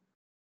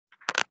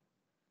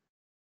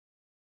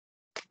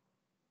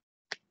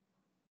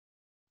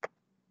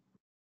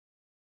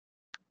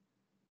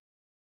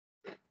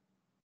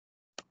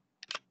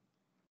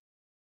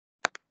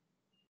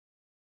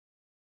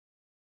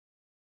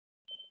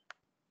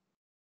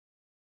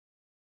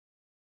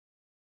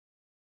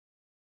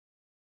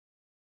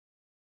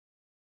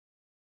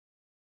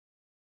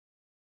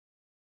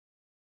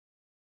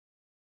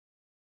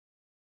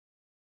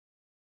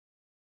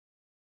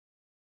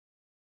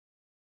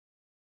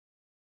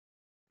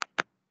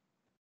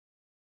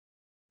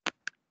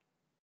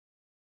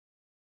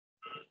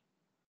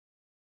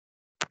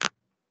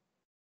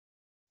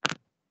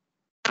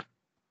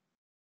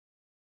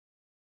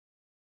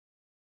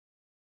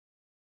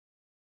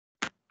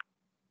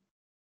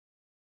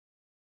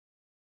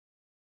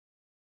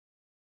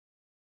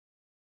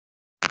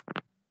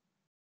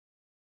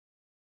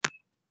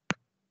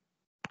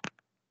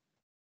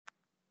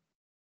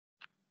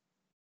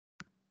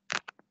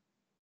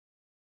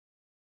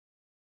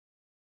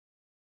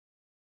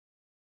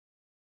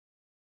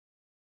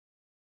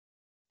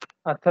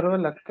 Atharva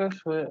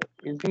Lakkash,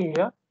 is he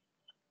here?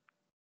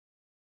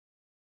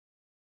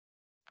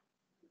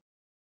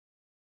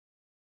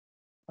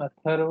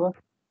 Atharva?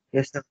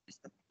 Yes, sir.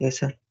 Yes,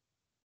 sir.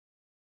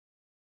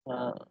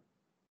 Uh,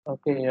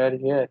 okay, you are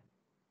here.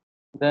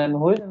 Then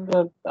who is in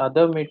the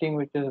other meeting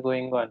which is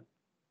going on?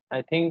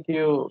 I think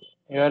you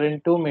are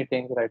in two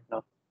meetings right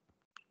now.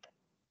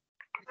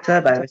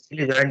 Sir, I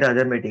actually joined the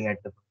other meeting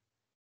at the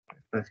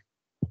first.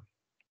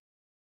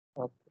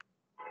 Okay.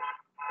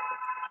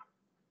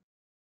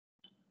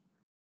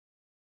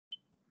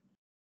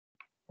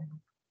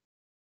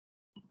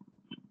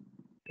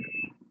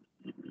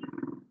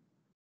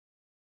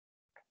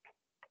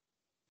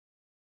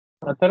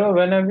 Atharva,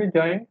 when have you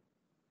joined?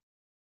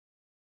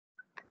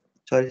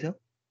 Sorry, sir.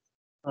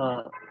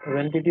 Uh,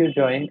 when did you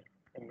join?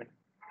 I mean,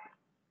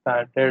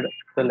 started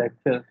the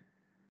lectures.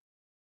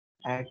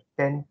 At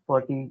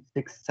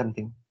 10:46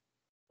 something.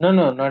 No,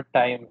 no, not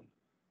time.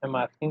 I'm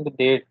asking the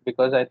date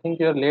because I think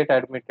you're late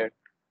admitted.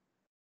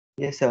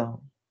 Yes, sir.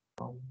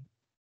 Um,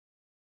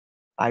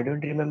 I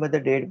don't remember the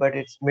date, but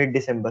it's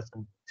mid-December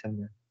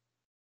somewhere.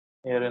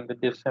 You're in the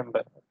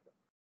December.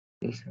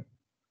 Yes, sir.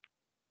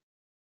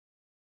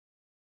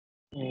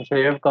 So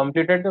you have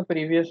completed the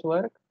previous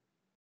work?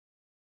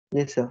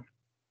 Yes, sir.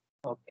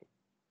 Okay.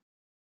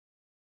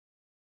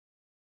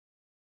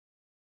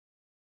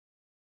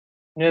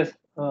 Yes,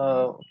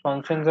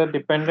 functions are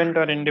dependent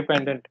or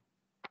independent.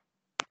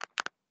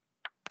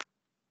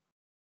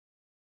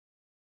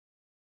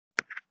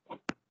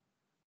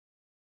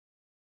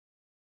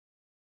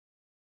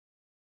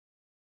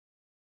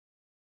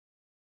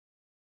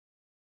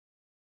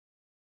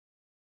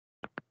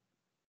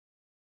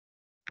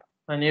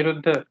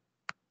 Aniruddha,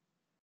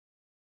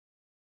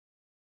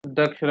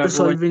 Daksh, For Raghu,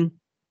 solving.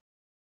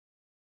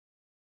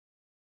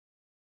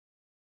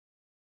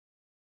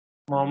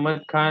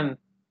 Mohammed Khan,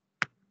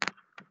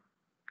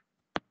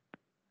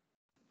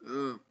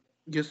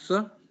 Yes,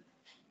 sir.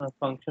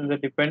 Functions are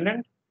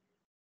dependent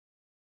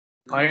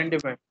or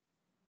independent?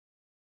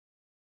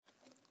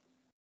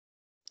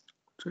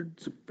 So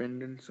it's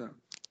dependent, sir.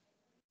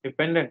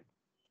 Dependent.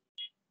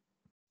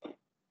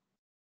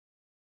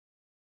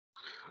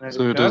 Are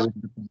So you it is sure?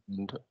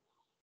 independent.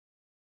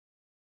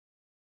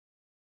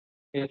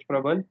 Yes,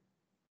 Prabal.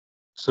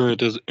 So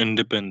it is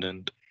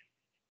independent.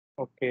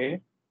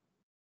 Okay.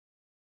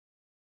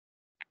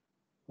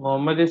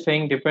 Mohammed is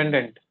saying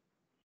dependent.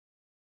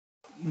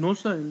 No,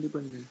 sir,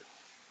 independent.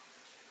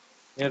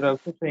 You're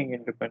also saying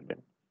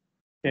independent.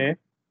 Okay.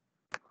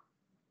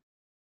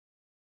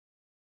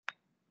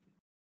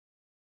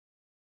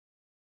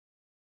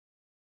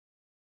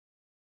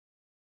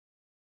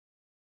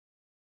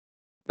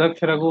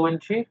 Daksh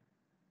Raghuvanshi.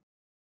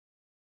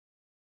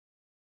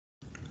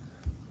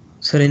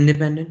 Sir,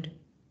 independent.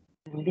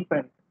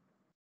 Independent.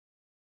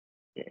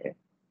 Okay.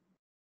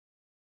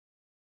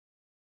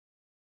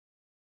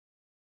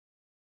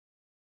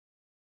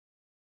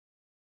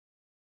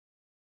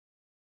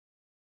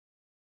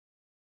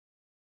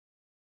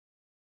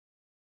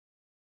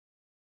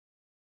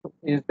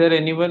 Is there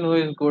anyone who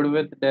is good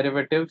with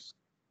derivatives?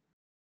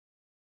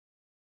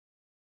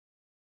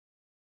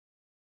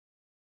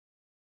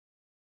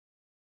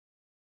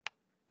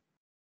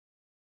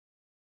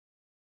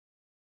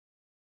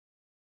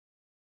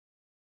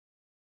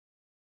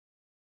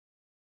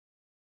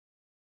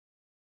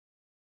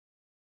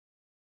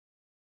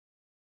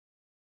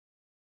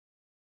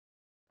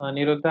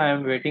 Aniruddha, I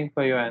am waiting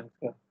for your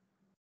answer.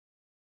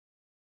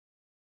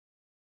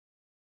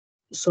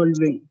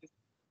 Solving.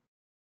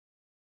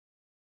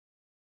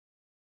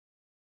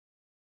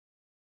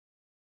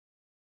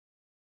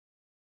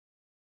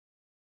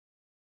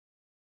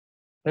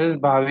 This is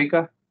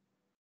Bhavika.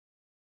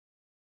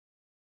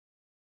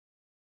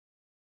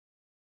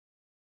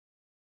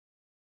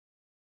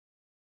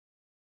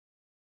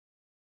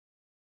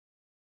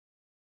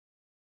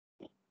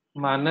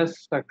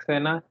 Manas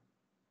Saxena.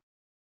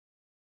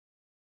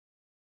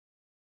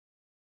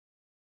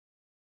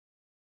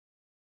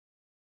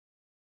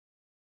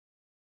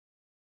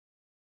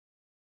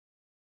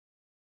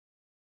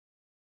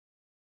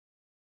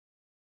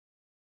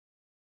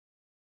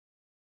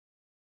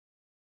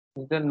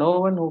 Is there no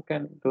one who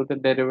can do the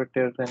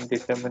derivatives and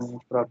determine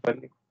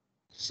properly?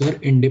 Sir,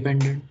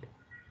 independent.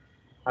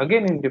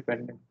 Again,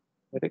 independent.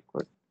 Very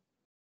good.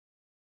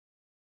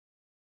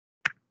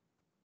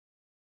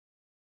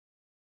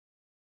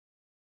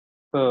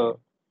 So,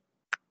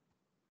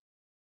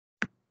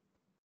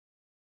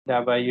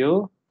 da by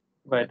u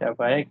by da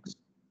by x.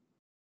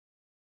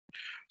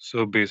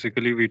 So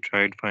basically, we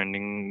tried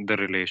finding the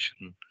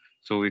relation.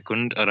 So we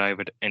couldn't arrive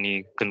at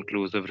any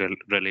conclusive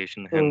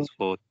relation. So,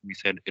 Henceforth, we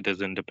said it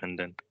is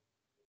independent.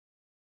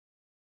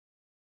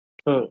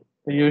 so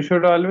you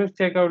should always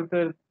check out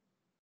the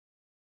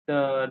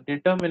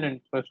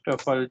determinant first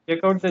of all.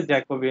 Check out the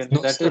Jacobian.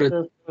 No, That is sir.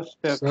 the first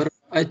step. Sir,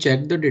 I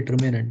checked the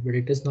determinant, but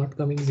it is not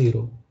coming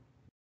 0.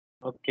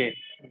 Okay,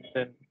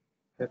 then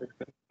there is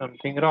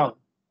something wrong.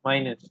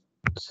 Minus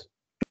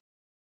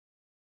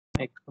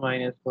x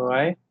minus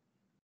y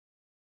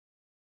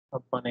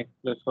upon x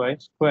plus y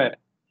square.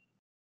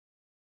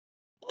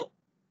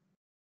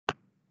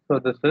 So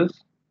this is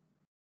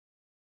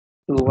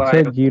 2y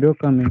Sir, zero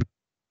coming.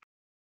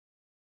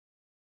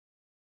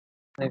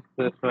 x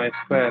plus y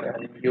square,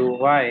 and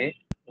uy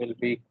will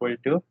be equal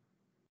to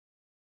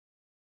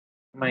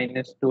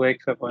minus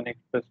 2x upon x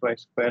plus y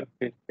square.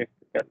 Please check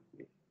the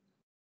calculation.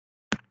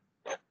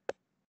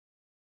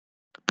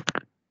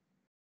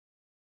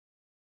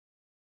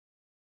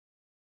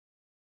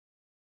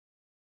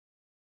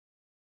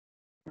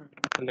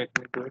 Let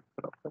me do it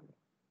properly.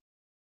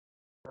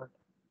 Not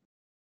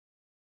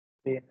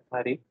be in a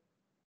hurry.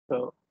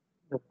 So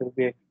this will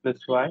be x plus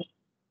y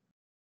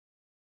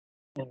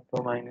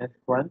into minus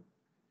 1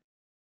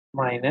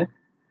 minus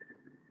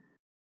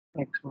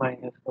x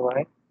minus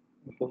y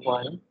into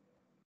 1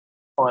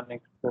 on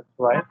x plus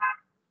y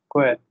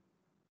square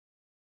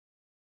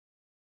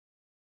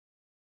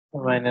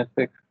minus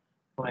x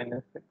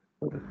minus x.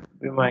 So this will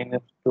be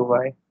minus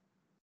 2y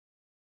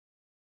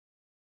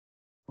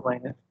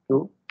minus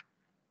 2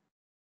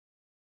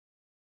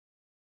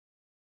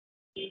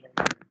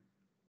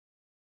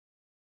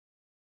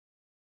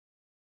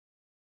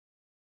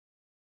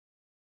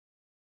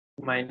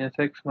 minus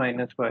x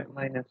minus y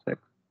minus x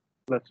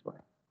plus y.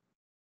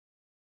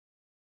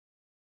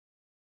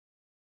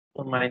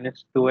 So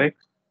minus 2x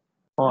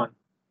on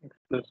x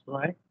plus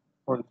y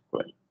whole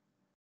square.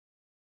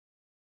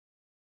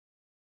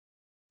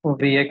 So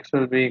Vx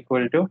will be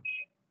equal to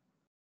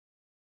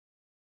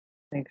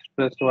x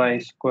plus y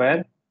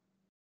square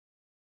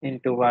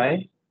into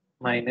y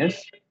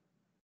minus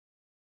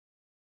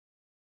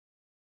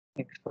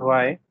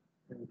xy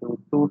into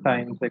 2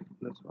 times x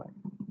plus y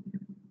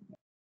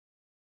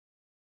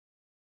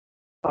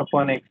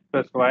upon x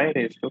plus y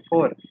raised to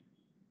 4.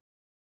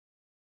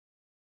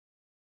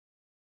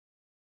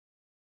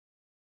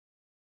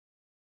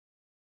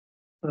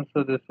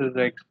 So this is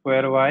x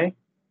square y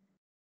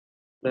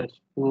plus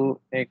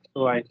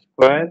 2xy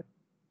square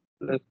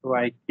plus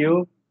y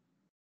cube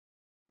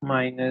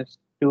minus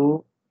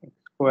 2 x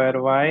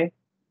square y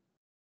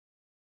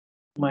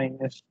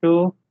minus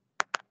 2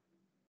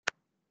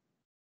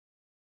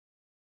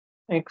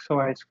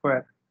 xy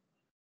square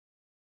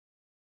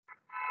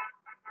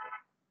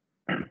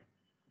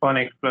upon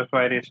x plus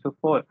y raised to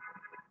 4.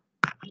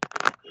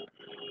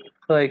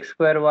 So x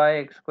square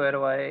y,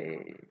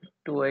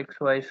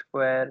 2xy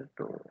square,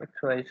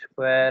 2xy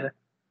square.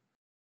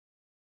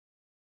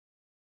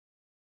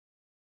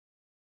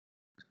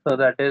 So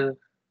that is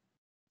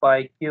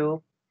y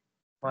cube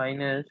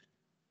minus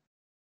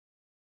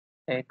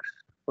x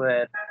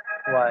square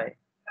y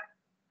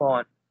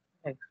upon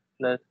x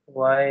plus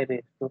y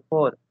raised to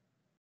 4.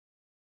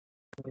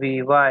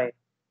 Vy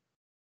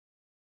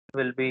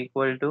will be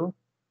equal to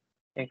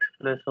x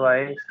plus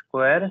y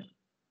square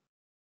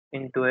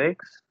into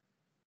x.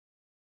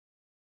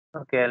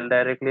 Okay, I'll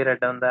directly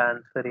write down the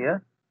answer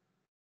here.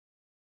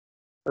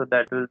 So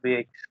that will be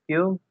x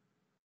cube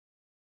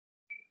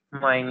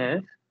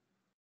minus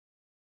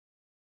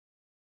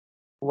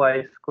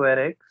y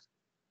square x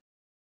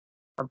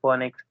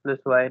upon x plus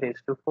y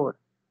raised to 4.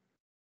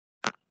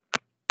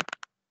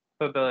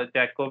 So the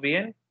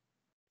Jacobian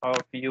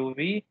of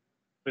uv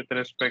with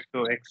respect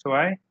to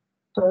xy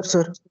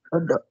Sir.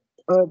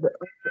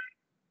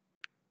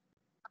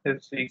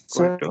 is equal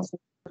Sir, to,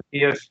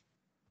 yes,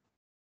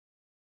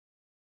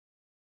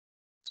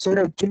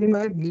 sir, actually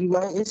my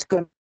Vy is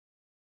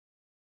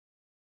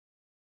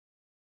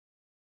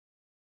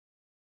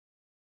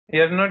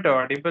you're not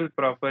audible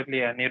properly,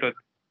 Anirudh.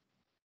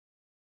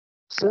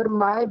 sir,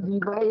 my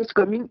Vy is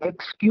coming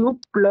x cube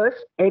plus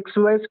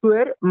xy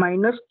square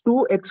minus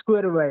 2x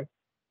square y.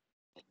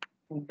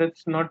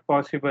 That's not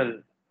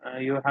possible.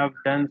 You have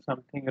done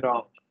something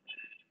wrong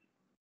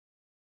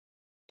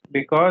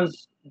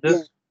because Yeah.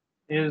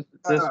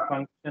 this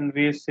function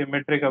v is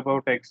symmetric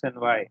about x and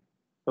y.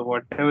 So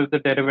whatever is the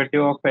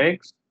derivative of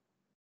x,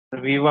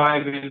 vy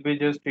will be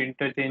just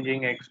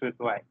interchanging x with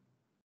y.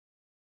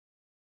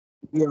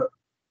 Yeah.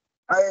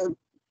 I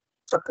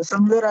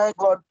somewhere I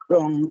got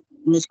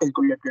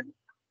miscalculated.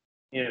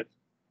 Yes.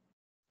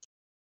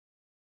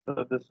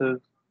 So this is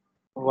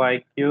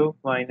y cube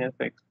minus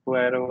x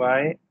square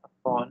y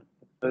upon x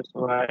plus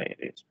y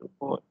raised to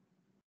 4.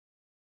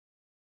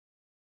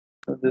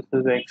 So this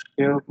is x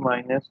cube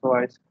minus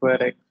y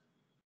square x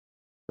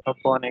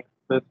upon x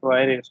plus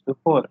y raised to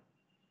 4.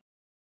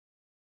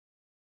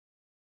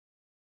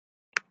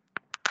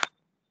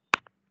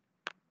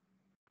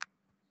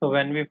 So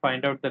when we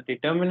find out the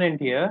determinant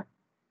here,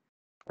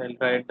 I'll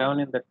write down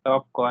in the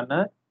top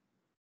corner.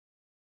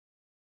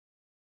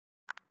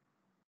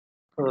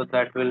 So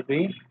that will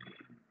be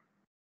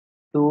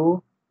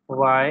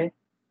 2y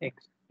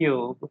x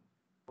cube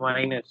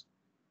minus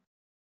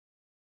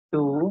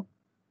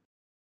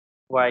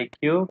 2y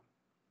cube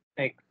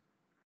x.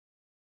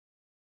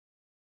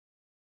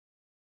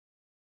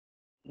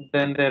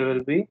 Then there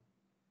will be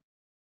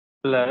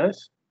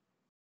plus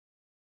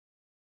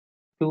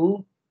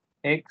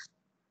 2x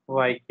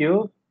y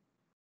cube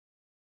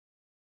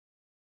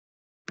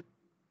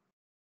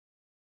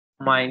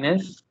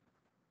minus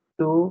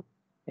 2x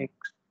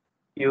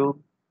cube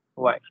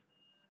y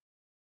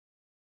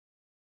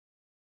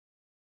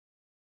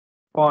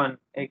upon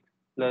x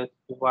plus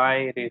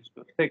y raised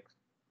to 6.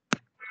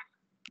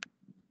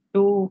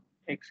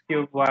 2x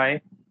cube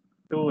y,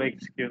 2x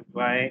cube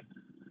y,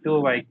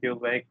 2y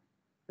cube x,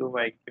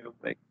 2y cube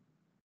x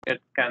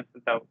gets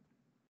cancelled out.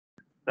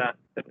 The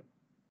answer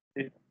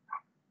is 0.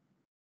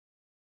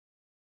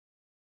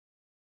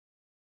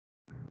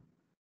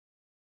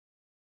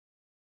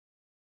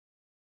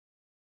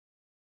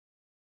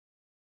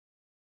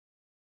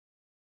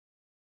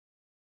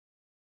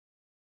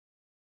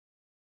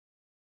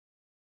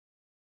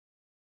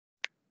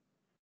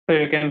 So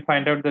you can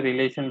find out the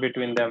relation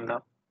between them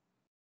now.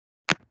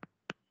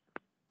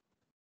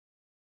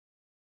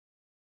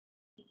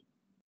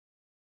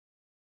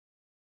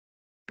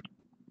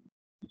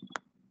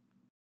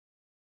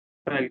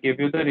 So I'll give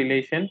you the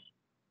relation.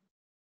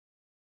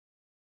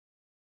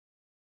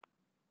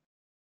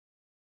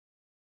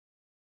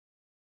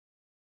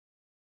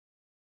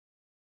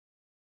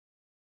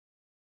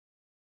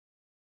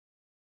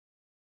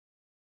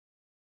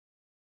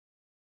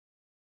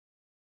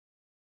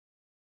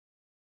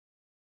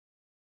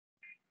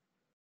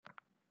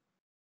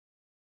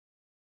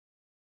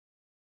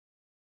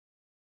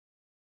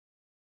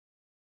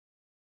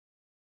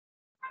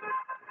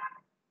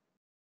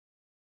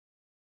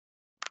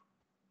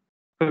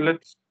 So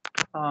let's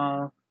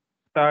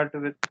start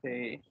with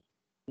say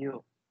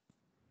u.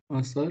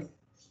 Sir,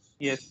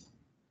 Yes,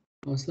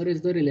 sir,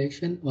 is the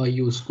relation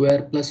u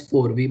square plus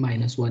 4v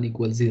minus 1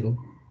 equals 0?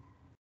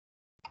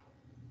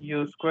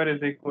 u square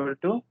is equal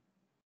to,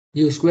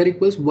 U square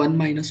equals 1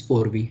 minus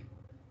 4v.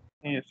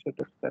 yes, it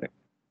is correct.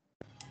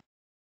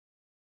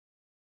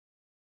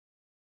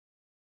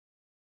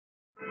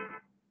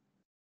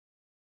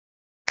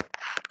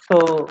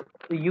 So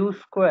u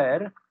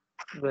square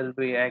will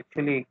be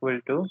actually equal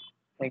to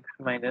x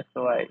minus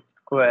y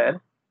square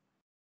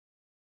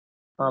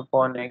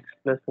upon x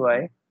plus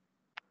y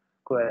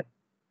square,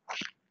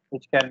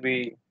 which can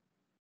be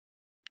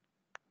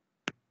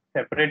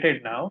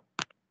separated now.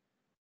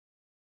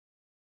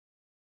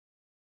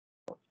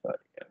 Oh, sorry,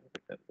 I have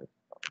written this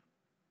wrong.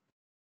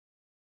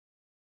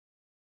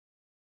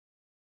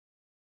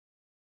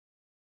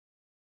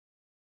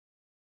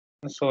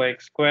 So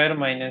x square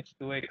minus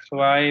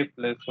 2xy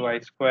plus y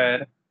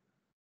square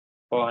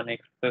upon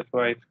x plus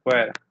y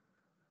square.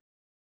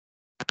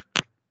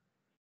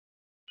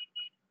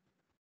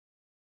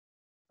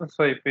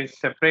 So if we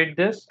separate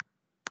this,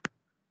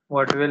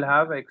 what we'll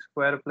have x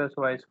square plus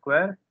y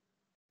square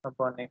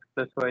upon x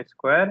plus y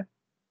square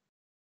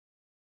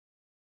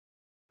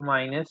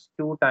minus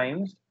 2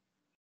 times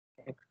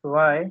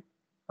xy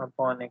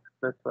upon x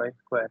plus y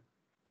square.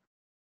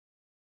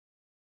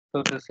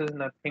 So this is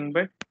nothing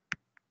but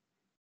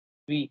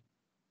v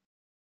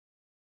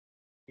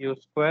u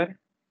square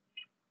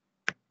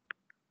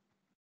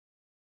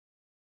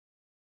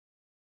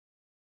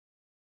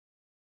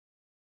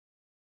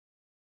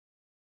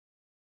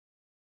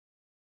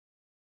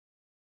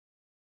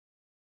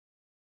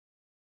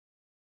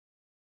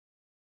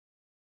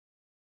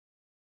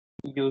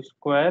u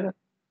square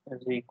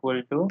is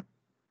equal to,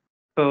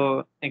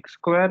 so x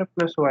square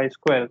plus y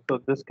square. So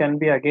this can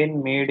be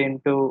again made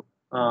into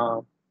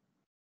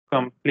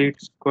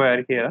complete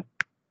square here,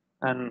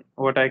 and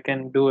what I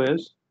can do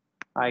is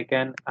I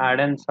can add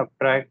and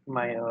subtract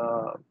my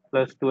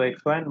plus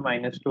 2xy and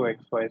minus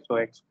 2xy. So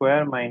x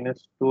square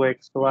minus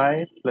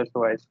 2xy plus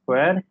y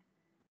square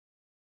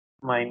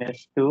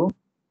minus 2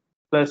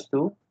 plus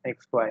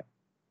 2xy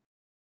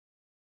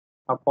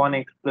upon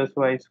x plus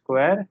y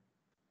square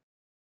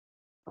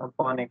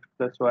upon x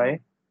plus y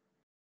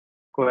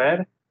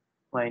square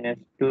minus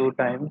 2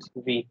 times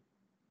v.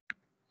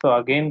 So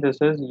again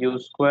this is u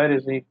square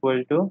is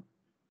equal to,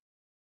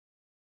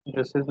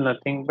 this is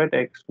nothing but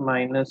x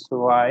minus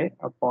y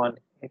upon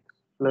x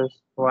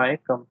plus y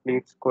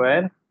complete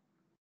square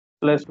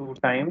plus 2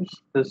 times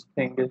this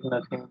thing is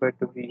nothing but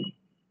v.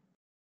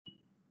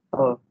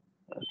 Oh,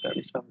 that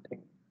is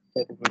something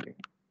terrible.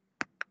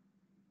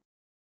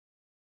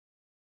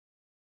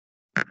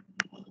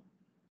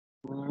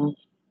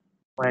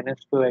 Minus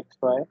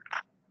 2xy.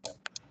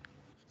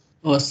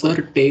 Sir,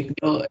 take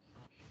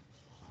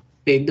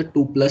the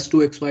 2 plus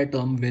 2xy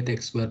term with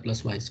x square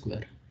plus y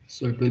square.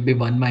 So it will be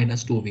 1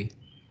 minus 2v.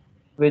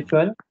 Which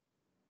one?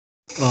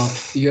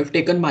 You have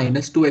taken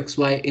minus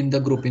 2xy in the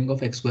grouping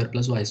of x square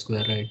plus y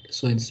square, right?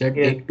 So instead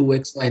Yes. take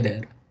 2xy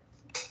there.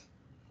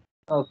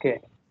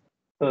 Okay.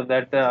 So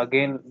that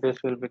again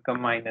this will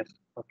become minus.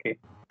 Okay.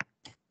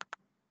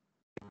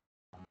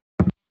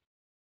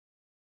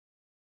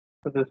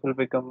 So this will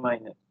become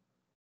minus.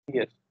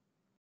 Yes.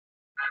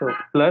 So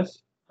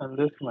plus and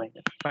this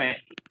minus. Fine.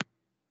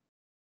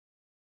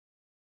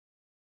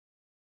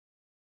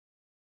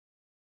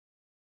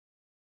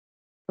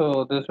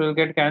 So this will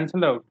get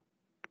cancelled out.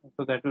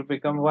 So that will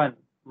become 1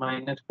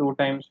 minus 2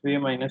 times v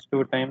minus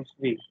 2 times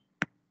v.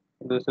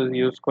 This is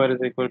u square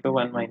is equal to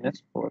 1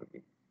 minus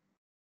 4v.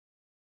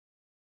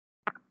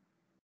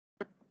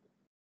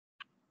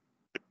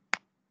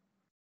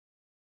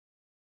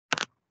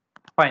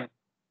 Fine.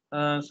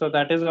 So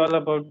that is all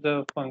about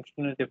the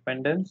functional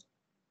dependence.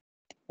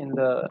 In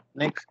the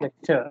next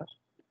lecture,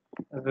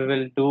 we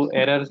will do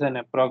errors and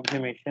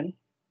approximation.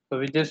 So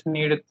we just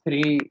need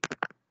 3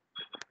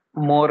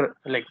 more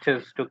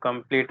lectures to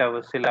complete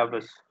our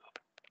syllabus.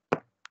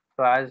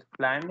 So as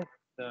planned,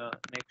 the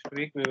next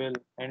week we will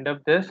end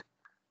up this.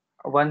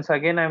 Once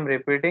again, I'm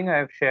repeating,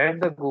 I've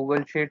shared the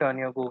Google Sheet on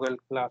your Google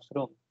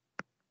Classroom.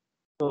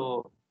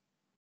 So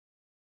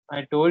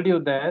I told you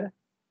there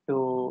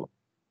to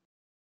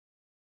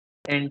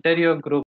enter your group